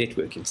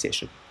networking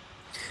session.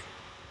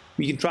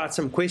 We can try out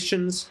some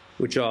questions,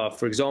 which are,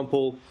 for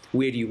example,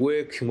 where do you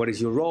work and what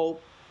is your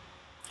role?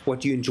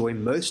 What do you enjoy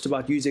most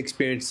about user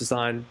experience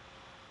design?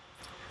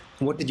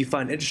 And what did you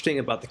find interesting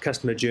about the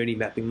customer journey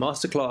mapping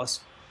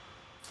masterclass?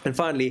 And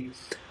finally,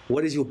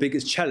 what is your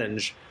biggest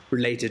challenge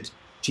related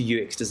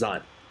to UX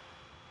design?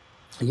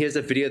 And here's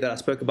a video that I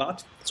spoke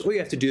about. So all you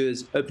have to do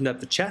is open up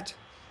the chat,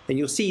 and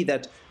you'll see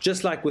that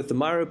just like with the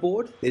Miro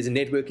board, there's a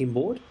networking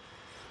board.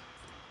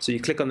 So you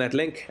click on that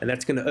link, and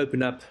that's going to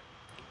open up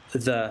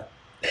the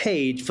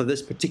page for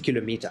this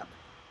particular meetup.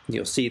 And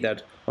you'll see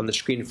that on the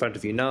screen in front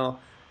of you now,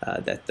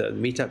 that the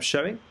meetup's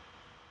showing.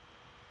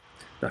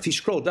 Now, if you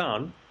scroll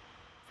down,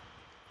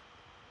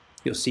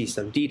 you'll see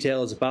some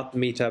details about the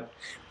meetup,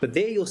 but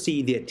there you'll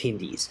see the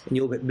attendees, and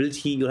you'll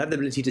have the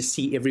ability to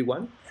see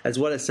everyone, as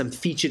well as some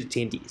featured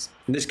attendees.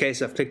 In this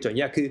case, I've clicked on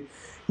Jaco.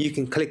 You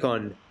can click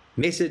on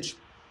Message,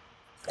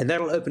 and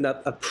that'll open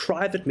up a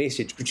private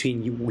message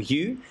between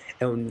you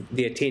and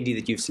the attendee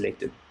that you've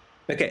selected.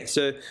 Okay,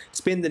 so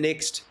spend the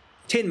next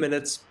 10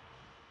 minutes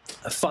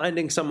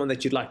finding someone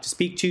that you'd like to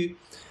speak to,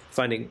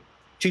 finding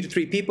 2 to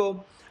 3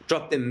 people,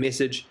 drop them a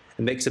message,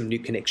 and make some new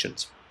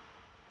connections.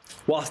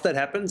 Whilst that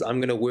happens, I'm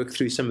going to work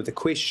through some of the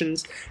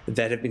questions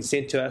that have been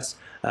sent to us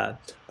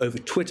over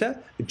Twitter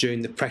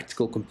during the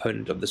practical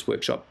component of this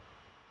workshop.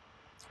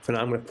 For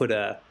now, I'm going to put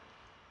a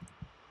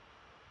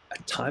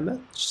timer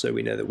so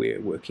we know that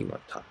we're working on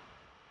time.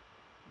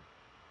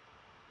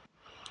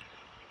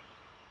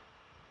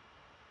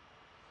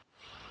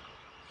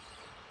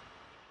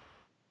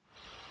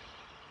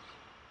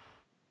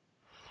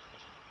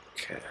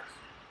 Okay.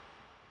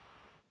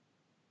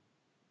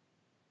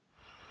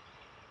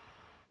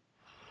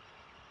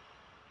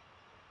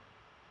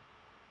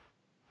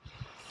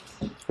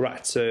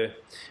 Right, so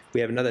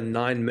we have another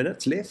 9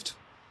 minutes left,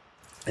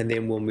 and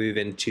then we'll move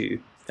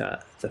into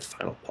the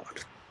final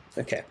part.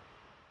 Okay.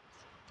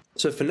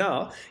 So for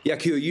now,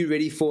 Jaco, are you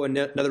ready for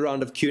another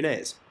round of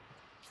Q&As?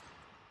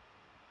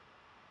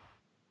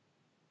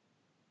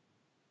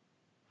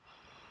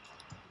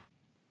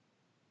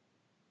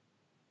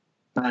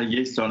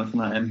 Yes, Jonathan,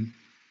 I am.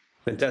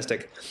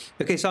 Fantastic.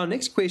 Okay, so our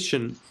next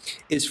question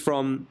is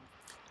from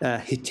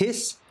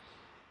Hitesh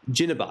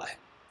Jinabai.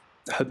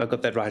 I hope I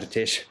got that right,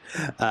 Hitesh.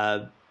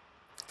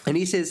 And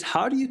he says,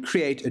 how do you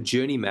create a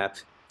journey map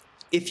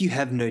if you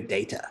have no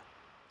data?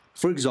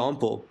 For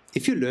example,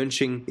 if you're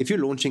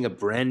launching a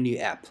brand new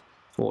app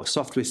or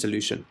software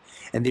solution,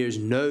 and there is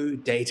no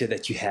data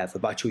that you have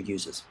about your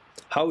users,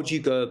 how would you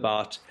go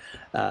about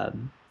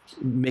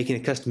making a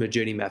customer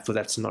journey map for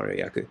that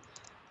scenario, Jaco?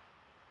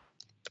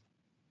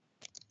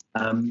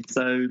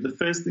 So the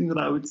first thing that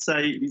I would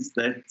say is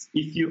that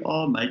if you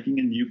are making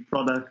a new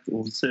product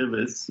or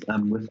service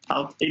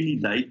without any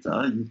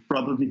data, you're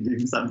probably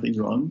doing something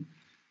wrong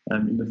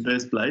in the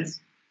first place.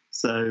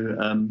 So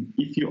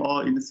if you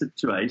are in a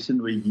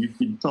situation where you've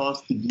been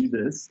tasked to do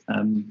this,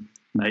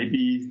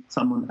 maybe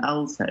someone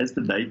else has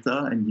the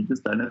data and you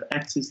just don't have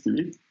access to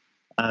it,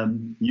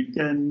 you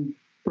can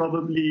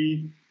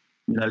probably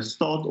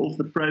start off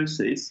the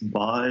process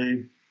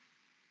by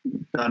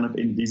kind of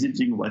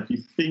envisaging what you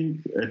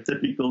think a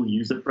typical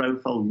user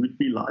profile would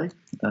be like,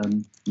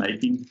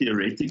 making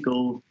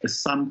theoretical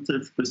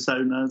assumptive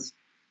personas,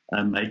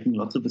 making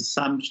lots of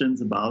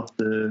assumptions about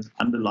the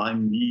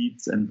underlying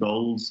needs and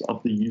goals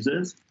of the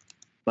users.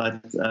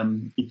 But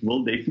it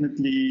will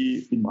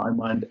definitely, in my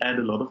mind, add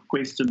a lot of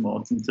question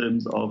marks in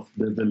terms of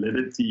the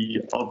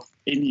validity of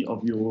any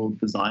of your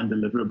design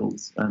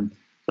deliverables.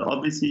 So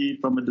obviously,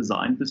 from a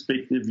design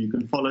perspective, you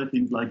can follow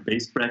things like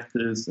best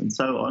practice and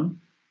so on.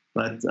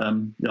 But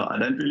I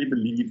don't really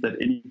believe that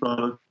any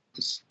product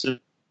or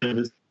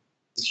service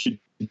should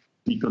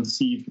be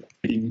conceived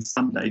in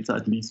some data,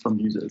 at least from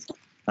users.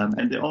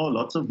 And there are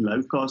lots of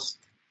low-cost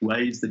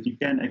ways that you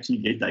can actually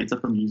get data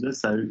from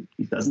users. So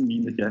it doesn't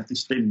mean that you have to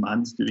spend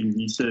months doing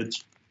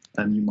research.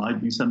 You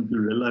might do some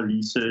guerrilla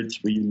research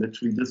where you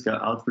literally just go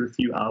out for a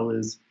few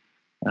hours,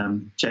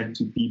 chat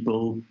to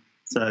people.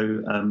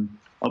 So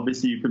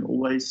obviously, you can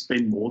always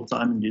spend more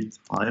time and get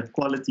higher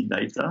quality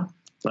data,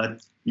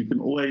 but you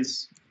can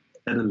always,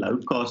 at a low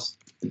cost,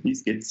 at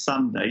least get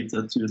some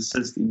data to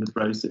assist in the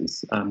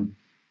process.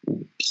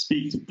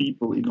 Speak to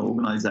people in an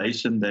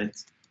organization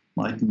that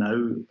might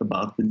know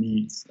about the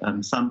needs.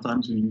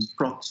 Sometimes we use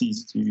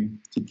proxies to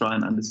try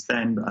and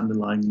understand the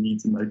underlying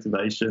needs and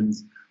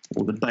motivations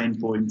or the pain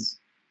points.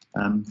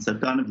 So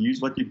kind of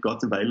use what you've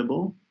got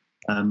available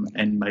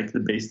and make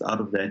the best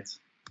out of that.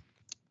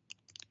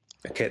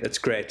 Okay, that's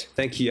great.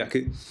 Thank you,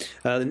 Jaco.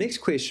 The next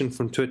question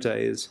from Twitter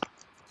is,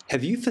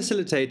 have you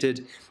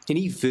facilitated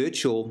any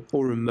virtual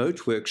or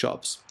remote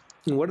workshops?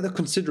 And what are the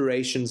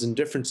considerations and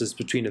differences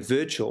between a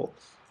virtual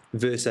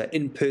versus an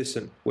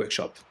in-person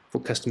workshop for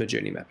customer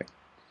journey mapping?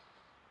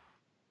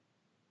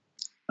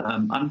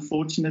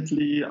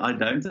 Unfortunately, I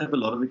don't have a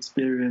lot of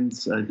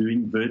experience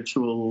doing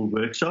virtual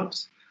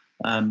workshops.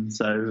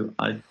 So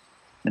I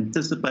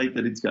anticipate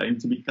that it's going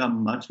to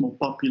become much more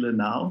popular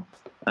now.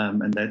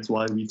 And that's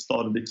why we've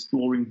started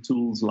exploring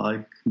tools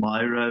like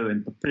Miro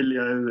and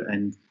Papilio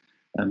and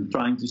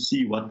trying to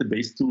see what the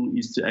best tool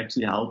is to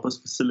actually help us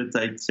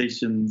facilitate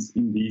sessions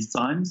in these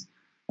times.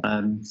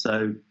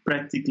 So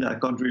practically, I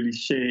can't really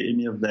share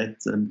any of that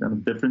kind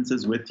of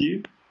differences with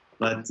you.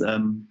 But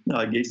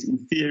I guess in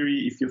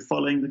theory, if you're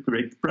following the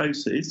correct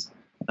process,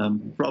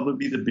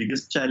 probably the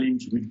biggest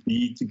challenge would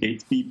be to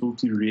get people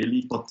to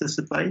really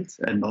participate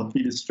and not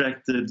be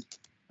distracted.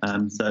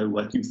 So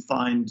what you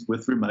find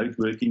with remote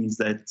working is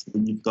that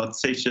when you've got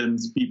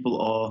sessions,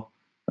 people are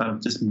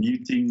just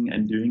muting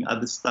and doing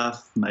other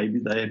stuff. Maybe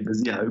they're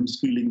busy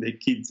homeschooling their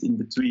kids in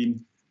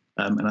between.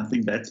 And I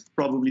think that's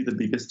probably the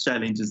biggest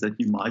challenge, is that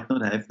you might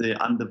not have their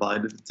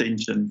undivided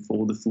attention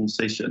for the full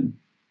session.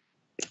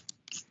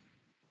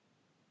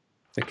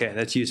 Okay,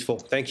 that's useful.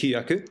 Thank you,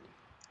 Jaco.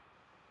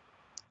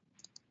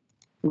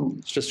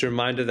 It's just a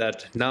reminder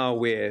that now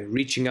we're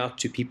reaching out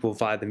to people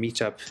via the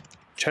Meetup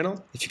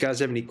channel. If you guys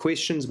have any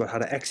questions about how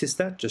to access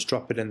that, just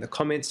drop it in the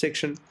comments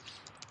section.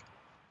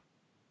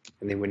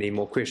 And then when any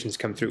more questions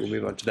come through, we'll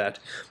move on to that.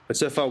 But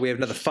so far, we have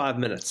another 5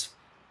 minutes.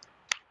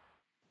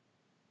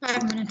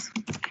 5 minutes.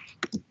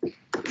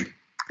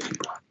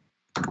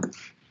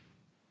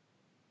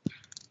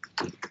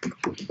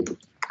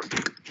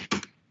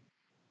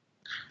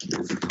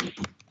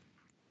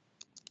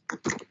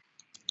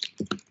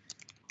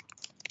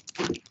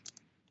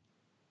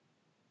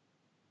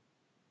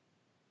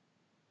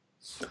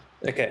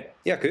 Okay,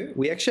 Jaco,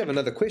 we actually have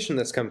another question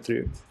that's come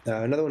through.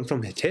 Another one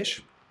from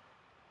Hitesh.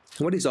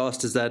 What he's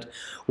asked is that,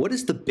 what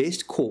is the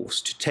best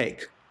course to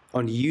take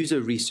on user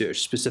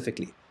research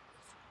specifically?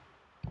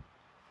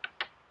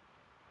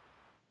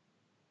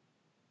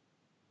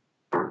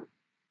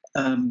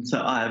 So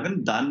I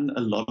haven't done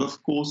a lot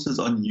of courses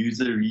on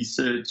user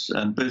research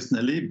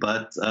personally,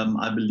 but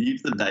I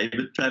believe the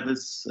David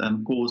Travis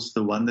course,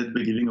 the one that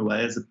we're giving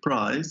away as a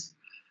prize,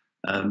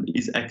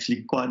 is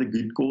actually quite a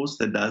good course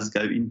that does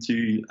go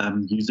into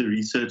user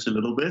research a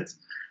little bit.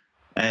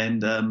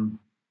 And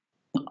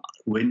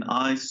when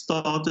I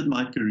started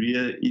my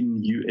career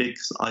in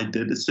UX, I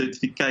did a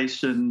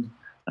certification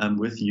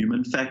with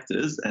human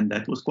factors, and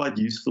that was quite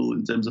useful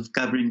in terms of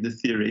covering the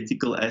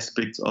theoretical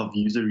aspects of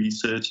user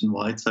research and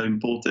why it's so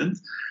important.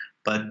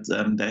 But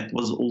that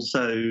was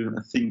also,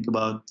 I think,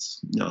 about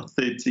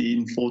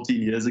 13,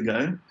 14 years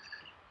ago.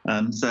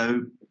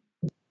 So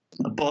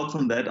Apart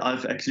from that,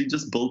 I've actually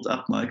just built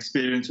up my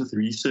experience with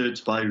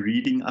research by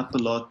reading up a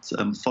lot,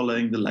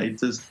 following the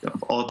latest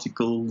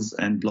articles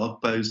and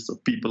blog posts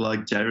of people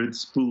like Jared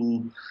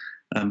Spool,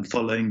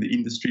 following the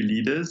industry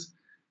leaders.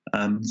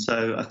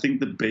 So I think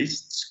the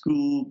best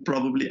school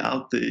probably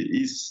out there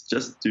is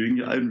just doing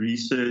your own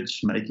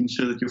research, making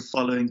sure that you're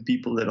following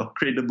people that are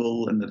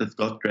credible and that have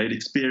got great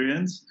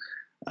experience.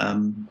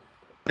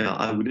 Yeah,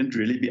 I wouldn't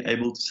really be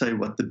able to say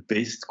what the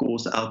best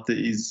course out there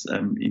is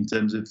in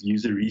terms of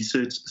user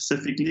research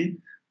specifically,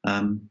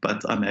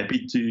 but I'm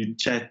happy to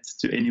chat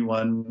to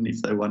anyone if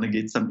they want to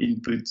get some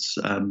inputs.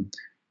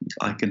 If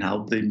I can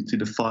help them to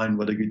define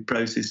what a good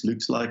process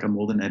looks like, I'm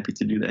more than happy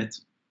to do that.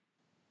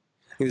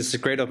 I think this is a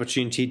great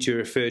opportunity to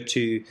refer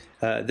to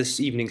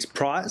this evening's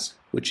prize,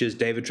 which is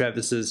David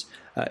Travis's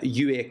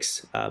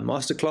UX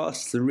Masterclass.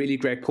 It's a really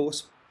great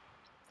course,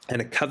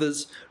 and it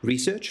covers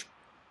research.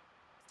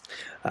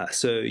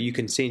 So you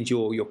can send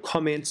your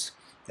comments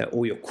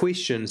or your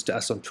questions to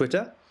us on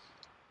Twitter.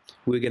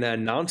 We're going to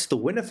announce the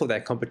winner for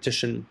that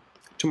competition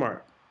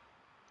tomorrow.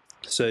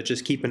 So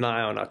just keep an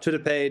eye on our Twitter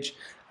page.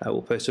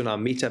 We'll post on our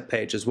meetup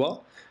page as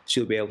well, so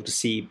you'll be able to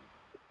see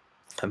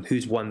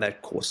who's won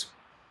that course.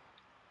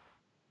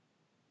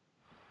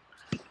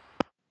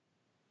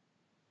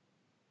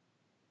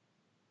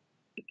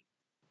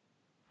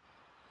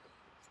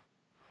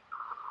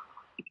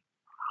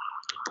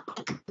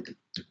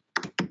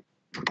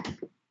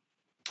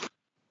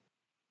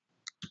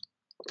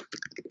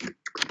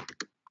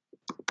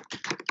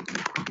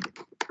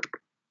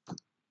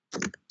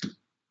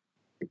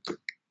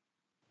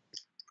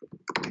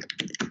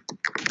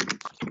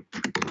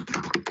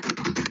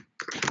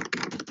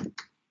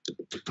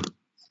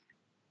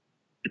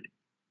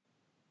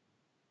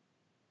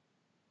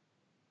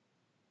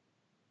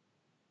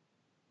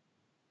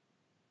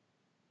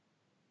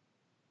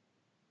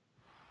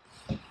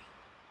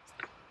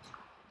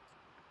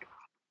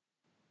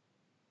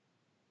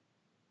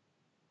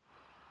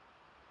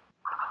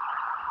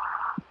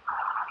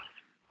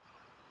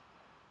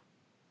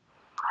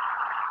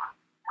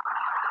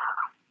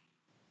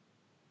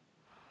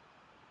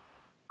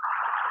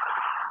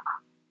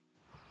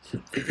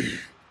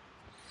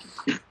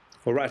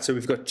 All right, so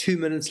we've got 2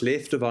 minutes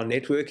left of our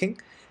networking,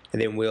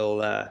 and then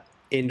we'll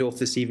end off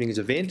this evening's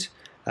event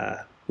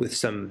with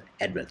some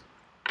admin.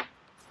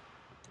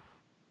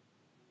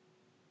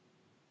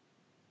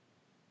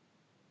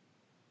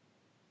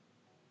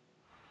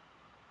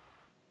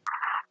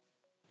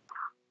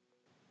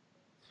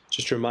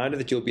 Just a reminder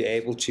that you'll be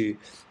able to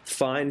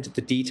find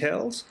the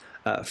details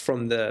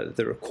from the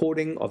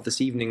recording of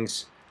this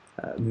evening's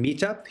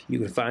meetup. You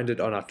can find it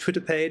on our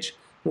Twitter page.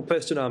 We'll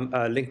post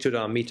a link to it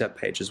on our meetup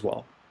page as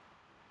well.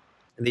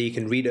 And there you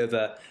can read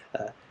over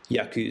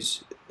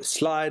Jaco's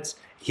slides,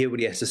 hear what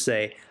he has to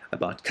say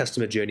about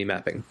customer journey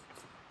mapping.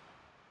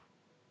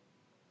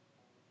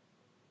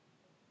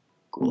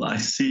 Cool. I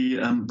see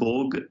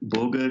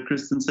Borger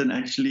Christensen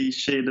actually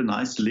shared a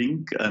nice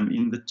link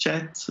in the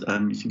chat.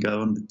 If you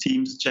go on the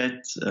Teams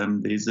chat,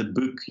 there's a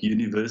book,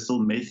 Universal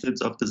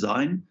Methods of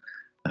Design,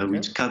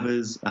 which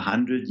covers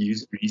 100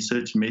 user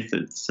research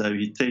methods. So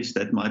Hitesh,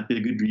 that might be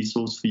a good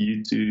resource for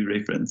you to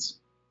reference.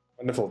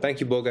 Wonderful.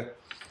 Thank you, Borger.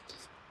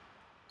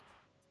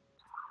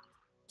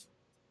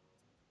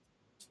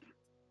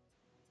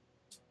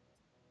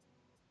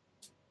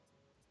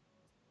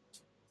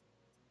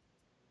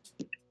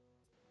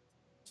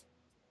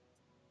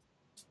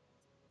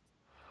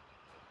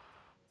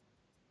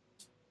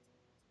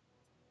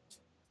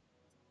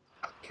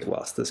 Okay,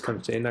 whilst this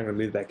comes to end, I'm going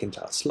to move back into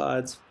our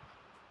slides.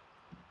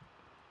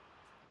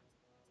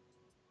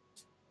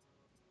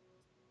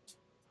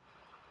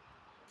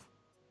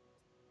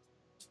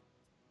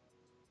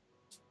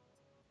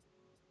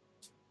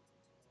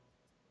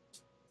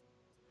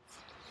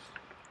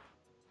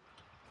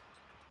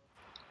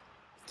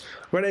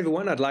 Right,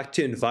 everyone, I'd like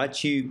to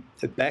invite you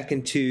back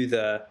into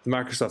the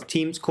Microsoft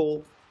Teams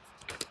call.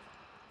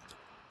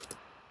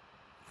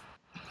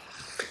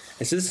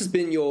 And so this has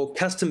been your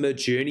Customer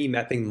Journey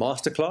Mapping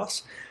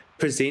Masterclass,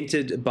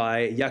 presented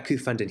by Jaco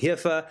van den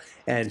Heever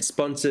and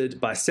sponsored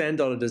by Sand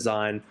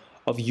Design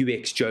of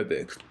UX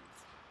Joburg.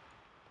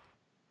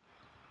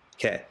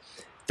 Okay,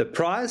 the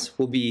prize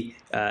will be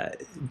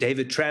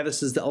David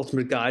Travis's The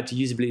Ultimate Guide to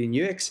Usability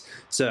in UX.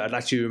 So I'd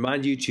like to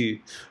remind you to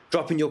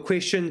drop in your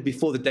question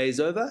before the day's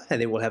over,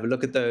 and then we'll have a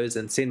look at those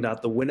and send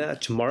out the winner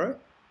tomorrow.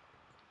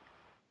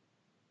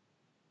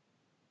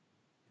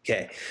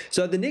 Okay,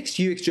 so the next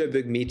UX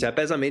Joburg meetup,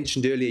 as I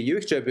mentioned earlier,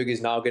 UX Joburg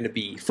is now going to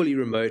be fully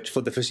remote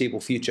for the foreseeable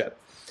future.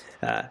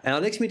 And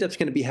our next meetup is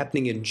going to be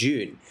happening in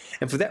June.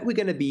 And for that, we're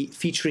going to be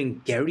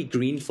featuring Gary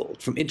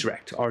Greenfield from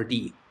Interact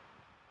RD,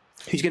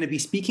 who's going to be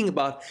speaking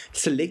about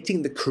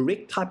selecting the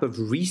correct type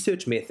of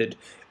research method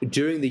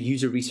during the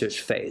user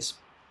research phase.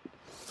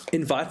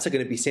 Invites are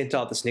going to be sent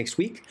out this next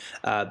week,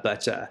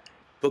 but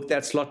book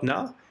that slot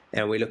now,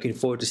 and we're looking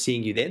forward to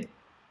seeing you then.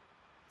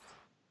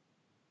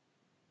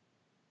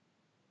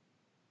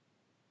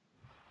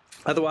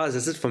 Otherwise,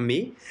 that's it from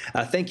me.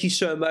 Thank you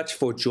so much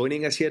for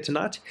joining us here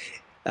tonight.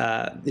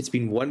 It's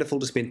been wonderful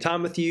to spend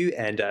time with you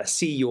and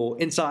see your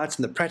insights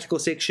in the practical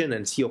section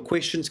and see your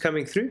questions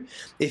coming through.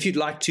 If you'd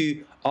like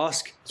to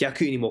ask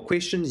Jaco any more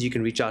questions, you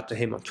can reach out to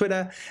him on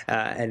Twitter.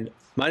 And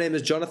my name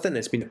is Jonathan.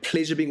 It's been a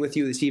pleasure being with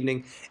you this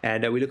evening,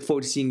 and we look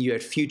forward to seeing you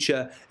at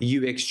future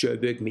UX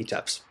Joburg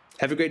meetups.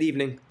 Have a great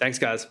evening. Thanks,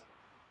 guys.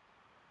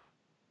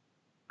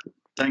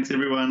 Thanks,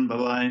 everyone.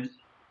 Bye-bye.